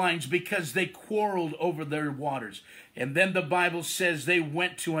those lines, because they quarreled over their waters. And then the Bible says they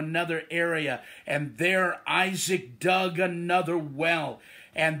went to another area, and there Isaac dug another well.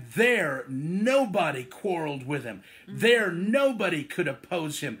 And there, nobody quarreled with him. There, nobody could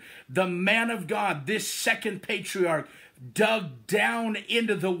oppose him. The man of God, this second patriarch, dug down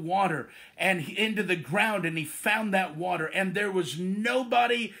into the water and into the ground, and he found that water. And there was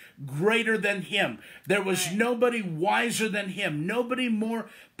nobody greater than him. There was nobody wiser than him. Nobody more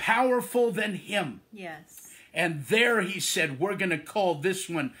powerful than him. And there he said, we're going to call this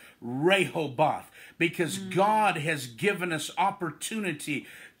one Rehoboth, because God has given us opportunity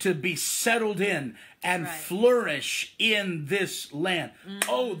to be settled in and flourish in this land.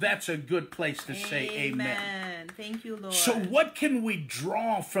 Oh, that's a good place to say amen. Thank you, Lord. So what can we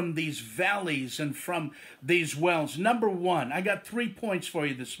draw from these valleys and from these wells? Number one, I got 3 points for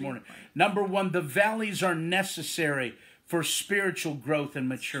you this morning. Number one, the valleys are necessary for spiritual growth and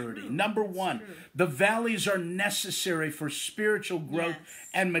maturity. Number one, the valleys are necessary for spiritual growth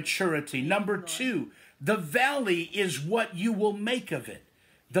and maturity. Number two, the valley is what you will make of it.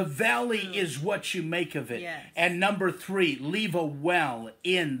 The valley is what you make of it. Yes. And number three, leave a well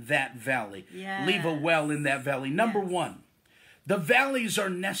in that valley. Yes. Leave a well in that valley. Number one, the valleys are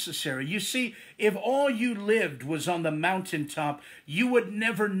necessary. You see, if all you lived was on the mountaintop, you would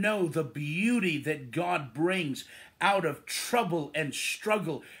never know the beauty that God brings out of trouble and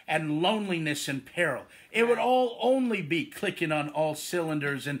struggle and loneliness and peril. It would all only be clicking on all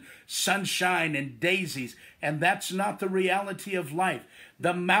cylinders and sunshine and daisies, and that's not the reality of life.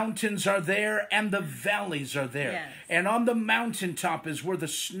 The mountains are there and the valleys are there. Yes. And on the mountaintop is where the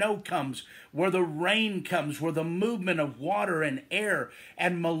snow comes, where the rain comes, where the movement of water and air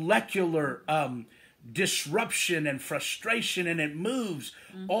and molecular disruption and frustration, and it moves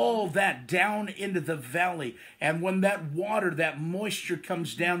all that down into the valley. And when that water, that moisture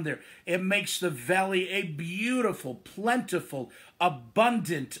comes down there, it makes the valley a beautiful, plentiful,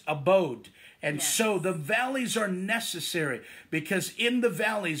 abundant abode. And so the valleys are necessary, because in the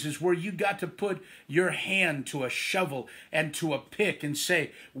valleys is where you got to put your hand to a shovel and to a pick and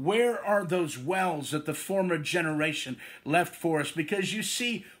say, where are those wells that the former generation left for us? Because you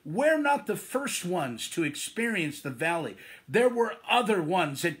see, we're not the first ones to experience the valley. There were other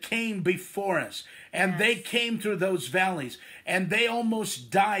ones that came before us, and they came through those valleys, and they almost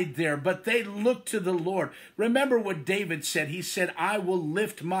died there, but they looked to the Lord. Remember what David said. He said, I will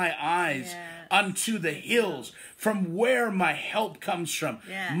lift my eyes unto the hills, from where my help comes from.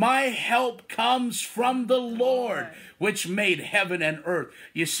 My help comes from the Lord, which made heaven and earth.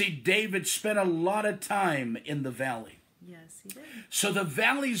 You see, David spent a lot of time in the valley. Yes, he did. So the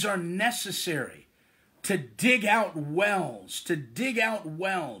valleys are necessary to dig out wells,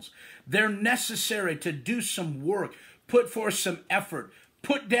 They're necessary to do some work, put forth some effort,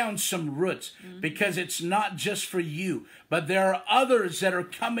 put down some roots, because it's not just for you, but there are others that are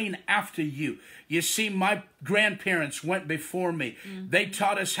coming after you. You see, my grandparents went before me. They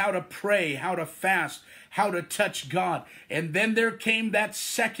taught us how to pray, how to fast, how to touch God. And then there came that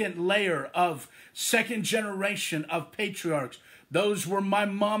second layer of second generation of patriarchs. Those were my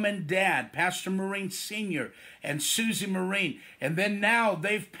mom and dad, Pastor Marine Sr. and Susie Marine. And then now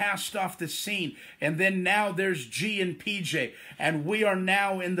they've passed off the scene. And then now there's G and PJ. And we are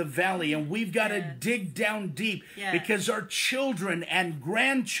now in the valley. And we've got to dig down deep, because our children and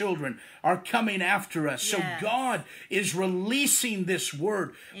grandchildren are coming after us. So God is releasing this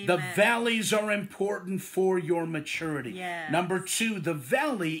word. The valleys are important for your maturity. Number two, the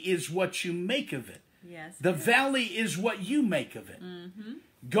valley is what you make of it. The valley is what you make of it.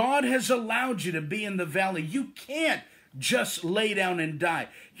 God has allowed you to be in the valley. You can't just lay down and die.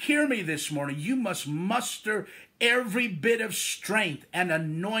 Hear me this morning. You must muster every bit of strength and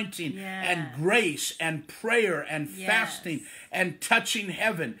anointing and grace and prayer and fasting and touching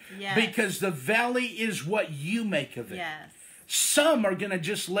heaven, because the valley is what you make of it. Some are going to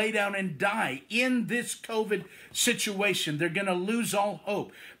just lay down and die in this COVID situation. They're going to lose all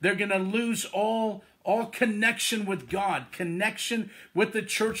hope. They're going to lose all connection with God, connection with the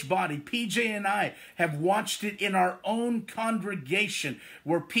church body. PJ and I have watched it in our own congregation,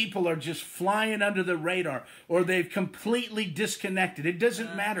 where people are just flying under the radar, or they've completely disconnected. It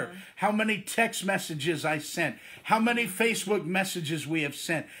doesn't matter how many text messages I sent, how many Facebook messages we have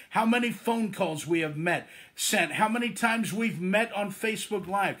sent, how many phone calls we have sent, how many times we've met on Facebook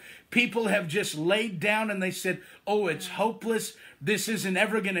Live. People have just laid down and they said, oh, it's hopeless. This isn't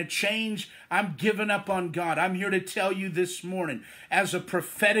ever going to change. I'm giving up on God. I'm here to tell you this morning, as a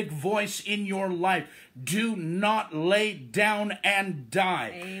prophetic voice in your life, do not lay down and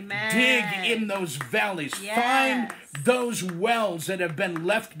die. Amen. Dig in those valleys. Find those wells that have been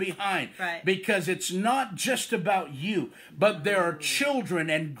left behind. Because it's not just about you, but there are children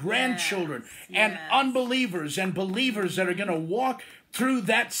and grandchildren and unbelievers and believers that are going to walk through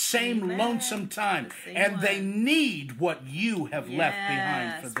that same lonesome time, and they need what you have left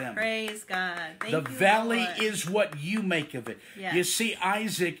behind for them. Praise God. Thank the you, valley Lord. is what you make of it. You see,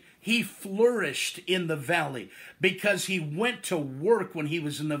 Isaac He flourished in the valley because he went to work when he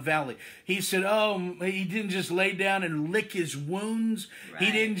was in the valley. He said, oh, he didn't just lay down and lick his wounds. Right.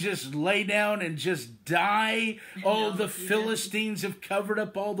 He didn't just lay down and just die. Oh, No, the Philistines have covered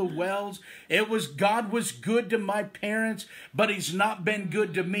up all the wells. God was good to my parents, but he's not been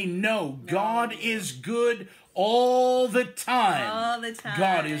good to me. No, God is good all the time. All the time.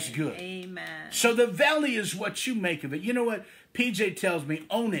 God is good. Amen. So the valley is what you make of it. You know what? PJ tells me,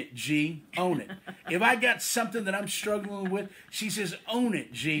 own it, G. Own it. If I got something that I'm struggling with, she says, own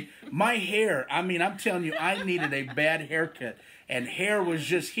it, G. My hair, I mean, I'm telling you, I needed a bad haircut. And hair was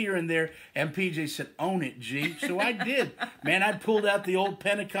just here and there. And PJ said, own it, G. So I did. Man, I pulled out the old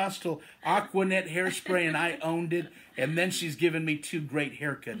Pentecostal Aquanet hairspray and I owned it. And then she's given me 2 great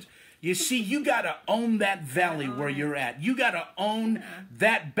haircuts. You see, you got to own that valley where you're at. You got to own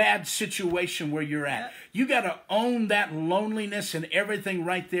that bad situation where you're at. You got to own that loneliness and everything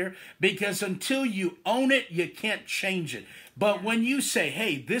right there, because until you own it, you can't change it. But when you say,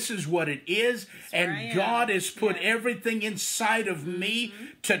 hey, this is what it is, and God has put everything inside of me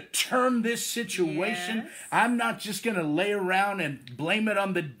to turn this situation, I'm not just going to lay around and blame it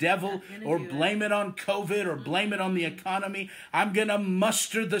on the devil or blame it on COVID or blame it on the economy. I'm going to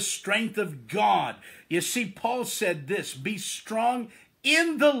muster the strength of God. You see, Paul said this, be strong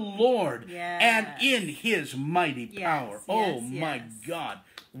in the Lord and in his mighty power. My God.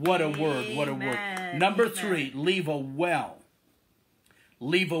 What a word, what a word. Number 3, leave a well.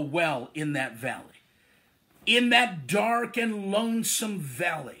 Leave a well in that valley. In that dark and lonesome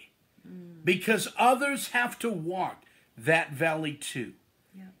valley. Because others have to walk that valley too.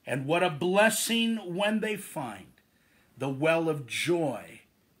 And what a blessing when they find the well of joy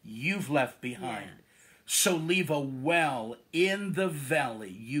you've left behind. So leave a well in the valley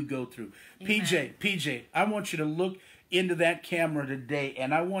you go through. PJ, I want you to look into that camera today,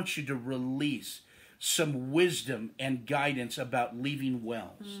 and I want you to release some wisdom and guidance about leaving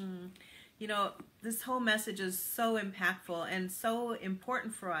wells. You know, this whole message is so impactful and so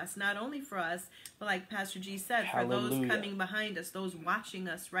important for us, not only for us, but like Pastor G said, for those coming behind us, those watching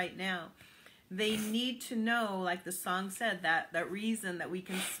us right now. They need to know, like the song said, that reason that we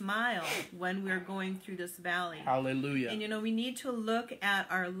can smile when we're going through this valley. Hallelujah. And, you know, we need to look at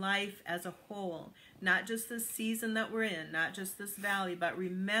our life as a whole, not just this season that we're in, not just this valley, but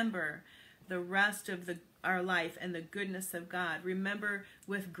remember the rest of our life and the goodness of God. Remember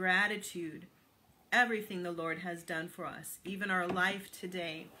with gratitude everything the Lord has done for us, even our life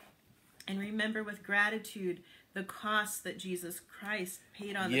today. And remember with gratitude the cost that Jesus Christ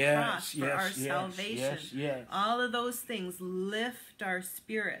paid on the cross for our salvation. All of those things lift our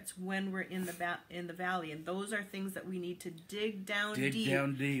spirits when we're in the valley, and those are things that we need to dig down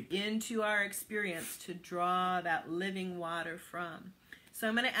deep into our experience to draw that living water from. So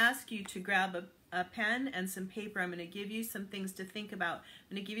I'm going to ask you to grab a pen and some paper. I'm going to give you some things to think about.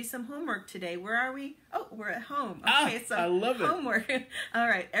 I'm going to give you some homework today. Where are we? Oh, we're at home. Okay, so I love it. Homework. All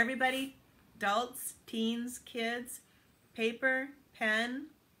right, everybody, adults, teens, kids, paper, pen.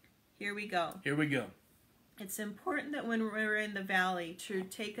 Here we go. Here we go. It's important that when we're in the valley to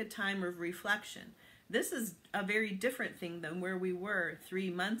take a time of reflection. This is a very different thing than where we were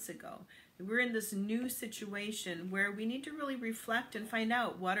 3 months ago. We're in this new situation where we need to really reflect and find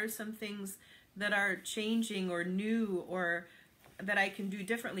out what are some things that are changing or new or that I can do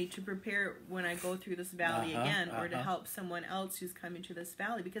differently to prepare when I go through this valley again, or to help someone else who's coming to this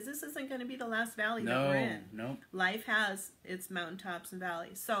valley, because this isn't going to be the last valley that we're in. No. Life has its mountaintops and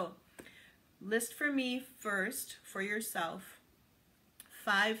valleys. So list for me first, for yourself,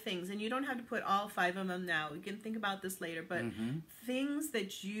 5 things, and you don't have to put all 5 of them now. We can think about this later, but things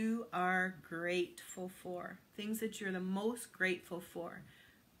that you are grateful for, things that you're the most grateful for.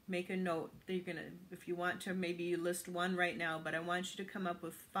 Make a note that you're gonna, if you want to, maybe you list 1 right now, but I want you to come up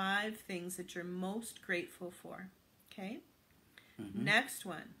with 5 things that you're most grateful for. Okay? Next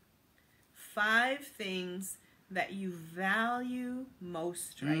one, 5 things that you value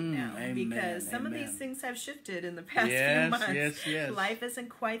most right now. Because some of these things have shifted in the past few months. Life isn't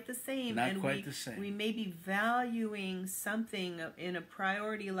quite the same. We may be valuing something in a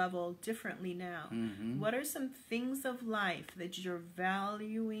priority level differently now. What are some things of life that you're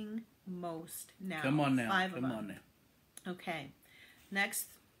valuing most now? Come on now. 5 of them. Come on now. Okay. Next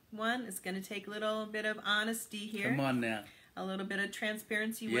one is going to take a little bit of honesty here. Come on now. A little bit of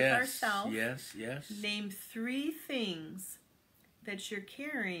transparency with ourselves. Yes. Name 3 things that you're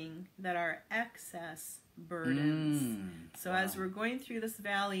carrying that are excess burdens. So as we're going through this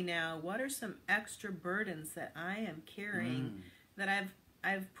valley now, what are some extra burdens that I am carrying that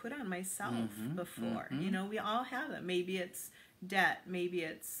I've put on myself before? You know, we all have them. Maybe it's debt. Maybe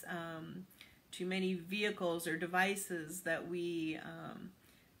it's too many vehicles or devices that we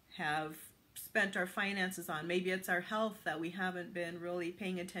have spent our finances on. Maybe it's our health that we haven't been really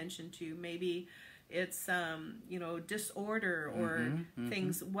paying attention to. Maybe it's disorder or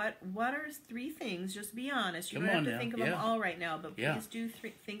things. What are 3 things? Just be honest. You don't have to think of them all right now, but please do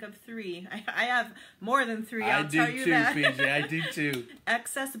think of 3. I have more than 3. I'll tell you that. PJ, I do too.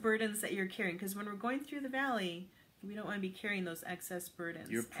 Excess burdens that you're carrying, because when we're going through the valley, we don't want to be carrying those excess burdens.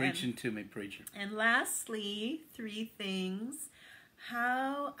 You're preaching to me, preacher. And lastly, 3 things.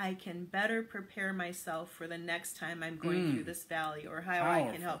 How I can better prepare myself for the next time I'm going through this valley, or how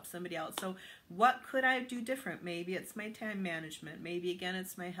I can help somebody else. So what could I do different? Maybe it's my time management. Maybe, again,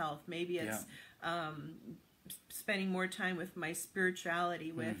 it's my health. Maybe it's spending more time with my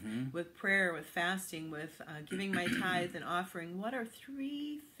spirituality, with prayer, with fasting, with giving my tithe and offering. What are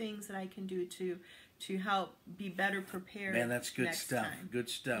 3 things that I can do to help be better prepared? Man, that's good next stuff. time? Good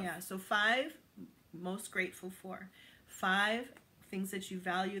stuff. Yeah, so 5, most grateful for. 5 things that you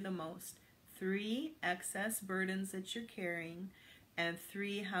value the most. 3 excess burdens that you're carrying. And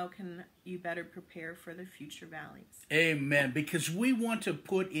 3, how can you better prepare for the future valleys? Amen. Because we want to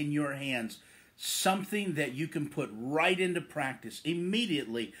put in your hands something that you can put right into practice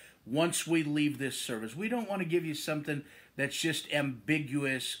immediately once we leave this service. We don't want to give you something that's just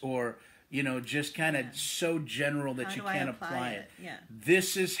ambiguous or just kind of so general that you can't apply it. Yeah.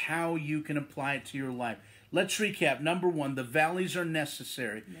 This is how you can apply it to your life. Let's recap. Number 1, the valleys are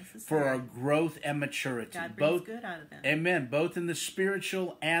necessary for our growth and maturity. God brings good out of them. Amen. Both in the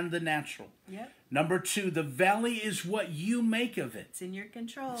spiritual and the natural. Yep. Number 2, the valley is what you make of it. It's in your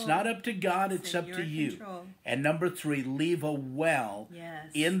control. It's not up to God, it's up to you. Control. And number 3, leave a well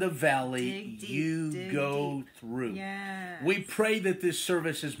in the valley you go through. Yes. We pray that this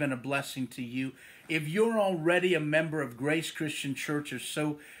service has been a blessing to you. If you're already a member of Grace Christian Church or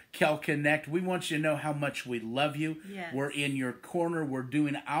SoCal Connect, we want you to know how much we love you. Yes. We're in your corner. We're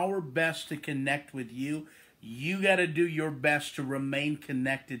doing our best to connect with you. You got to do your best to remain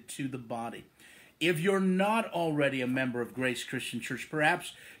connected to the body. If you're not already a member of Grace Christian Church,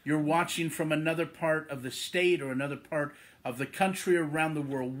 perhaps you're watching from another part of the state or another part of the country or around the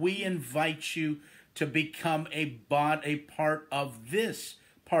world, we invite you to become a part of this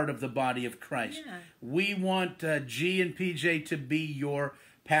part of the body of Christ. Yeah. We want G and PJ to be your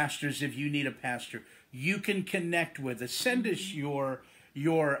pastors. If you need a pastor, you can connect with us. Send us your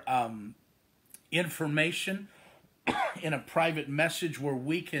information in a private message where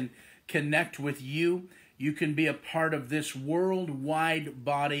we can connect with you. You can be a part of this worldwide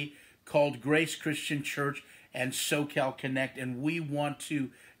body called Grace Christian Church and SoCal Connect, and we want to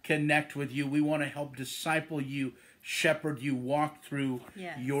connect with you. We want to help disciple you, shepherd you, walk through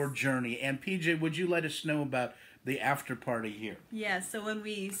your journey. And PJ, would you let us know about the after party here? Yeah, so when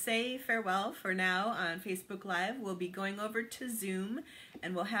we say farewell for now on Facebook Live, we'll be going over to Zoom,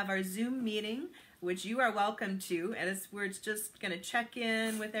 and we'll have our Zoom meeting, which you are welcome to. And we're just going to check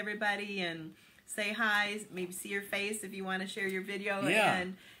in with everybody and say hi, maybe see your face if you want to share your video,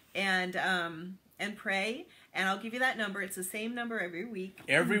 and pray. And I'll give you that number. It's the same number every week.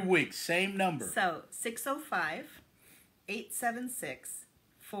 Every week, same number. So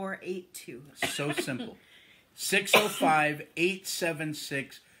 605-876-482. So simple.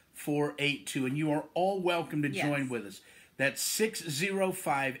 605-876-482. And you are all welcome to join with us. That's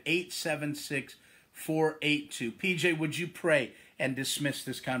 605-876-482. PJ, would you pray and dismiss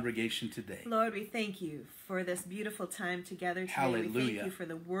this congregation today? Lord, we thank you for this beautiful time together today. Hallelujah. We thank you for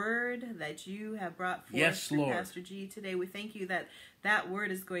the word that you have brought forth through Pastor G today. We thank you that that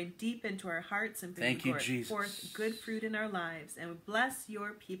word is going deep into our hearts and bringing forth good fruit in our lives. And we bless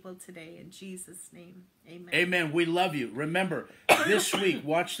your people today in Jesus' name. Amen. Amen. We love you. Remember, this week,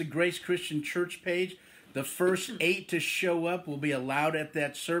 watch the Grace Christian Church page. The first 8 to show up will be allowed at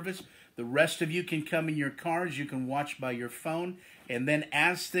that service. The rest of you can come in your cars. You can watch by your phone. And then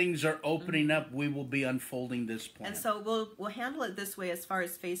as things are opening up, we will be unfolding this plan. And so we'll handle it this way as far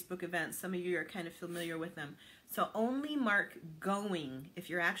as Facebook events. Some of you are kind of familiar with them. So only mark going if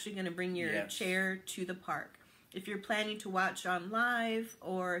you're actually going to bring your chair to the park. If you're planning to watch on live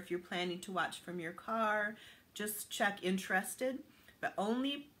or if you're planning to watch from your car, just check interested. But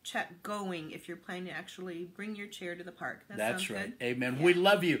only check going if you're planning to actually bring your chair to the park. That's right. Good? Amen. Yeah. We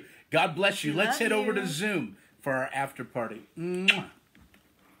love you. God bless you. Let's head over to Zoom for our after party. Mwah.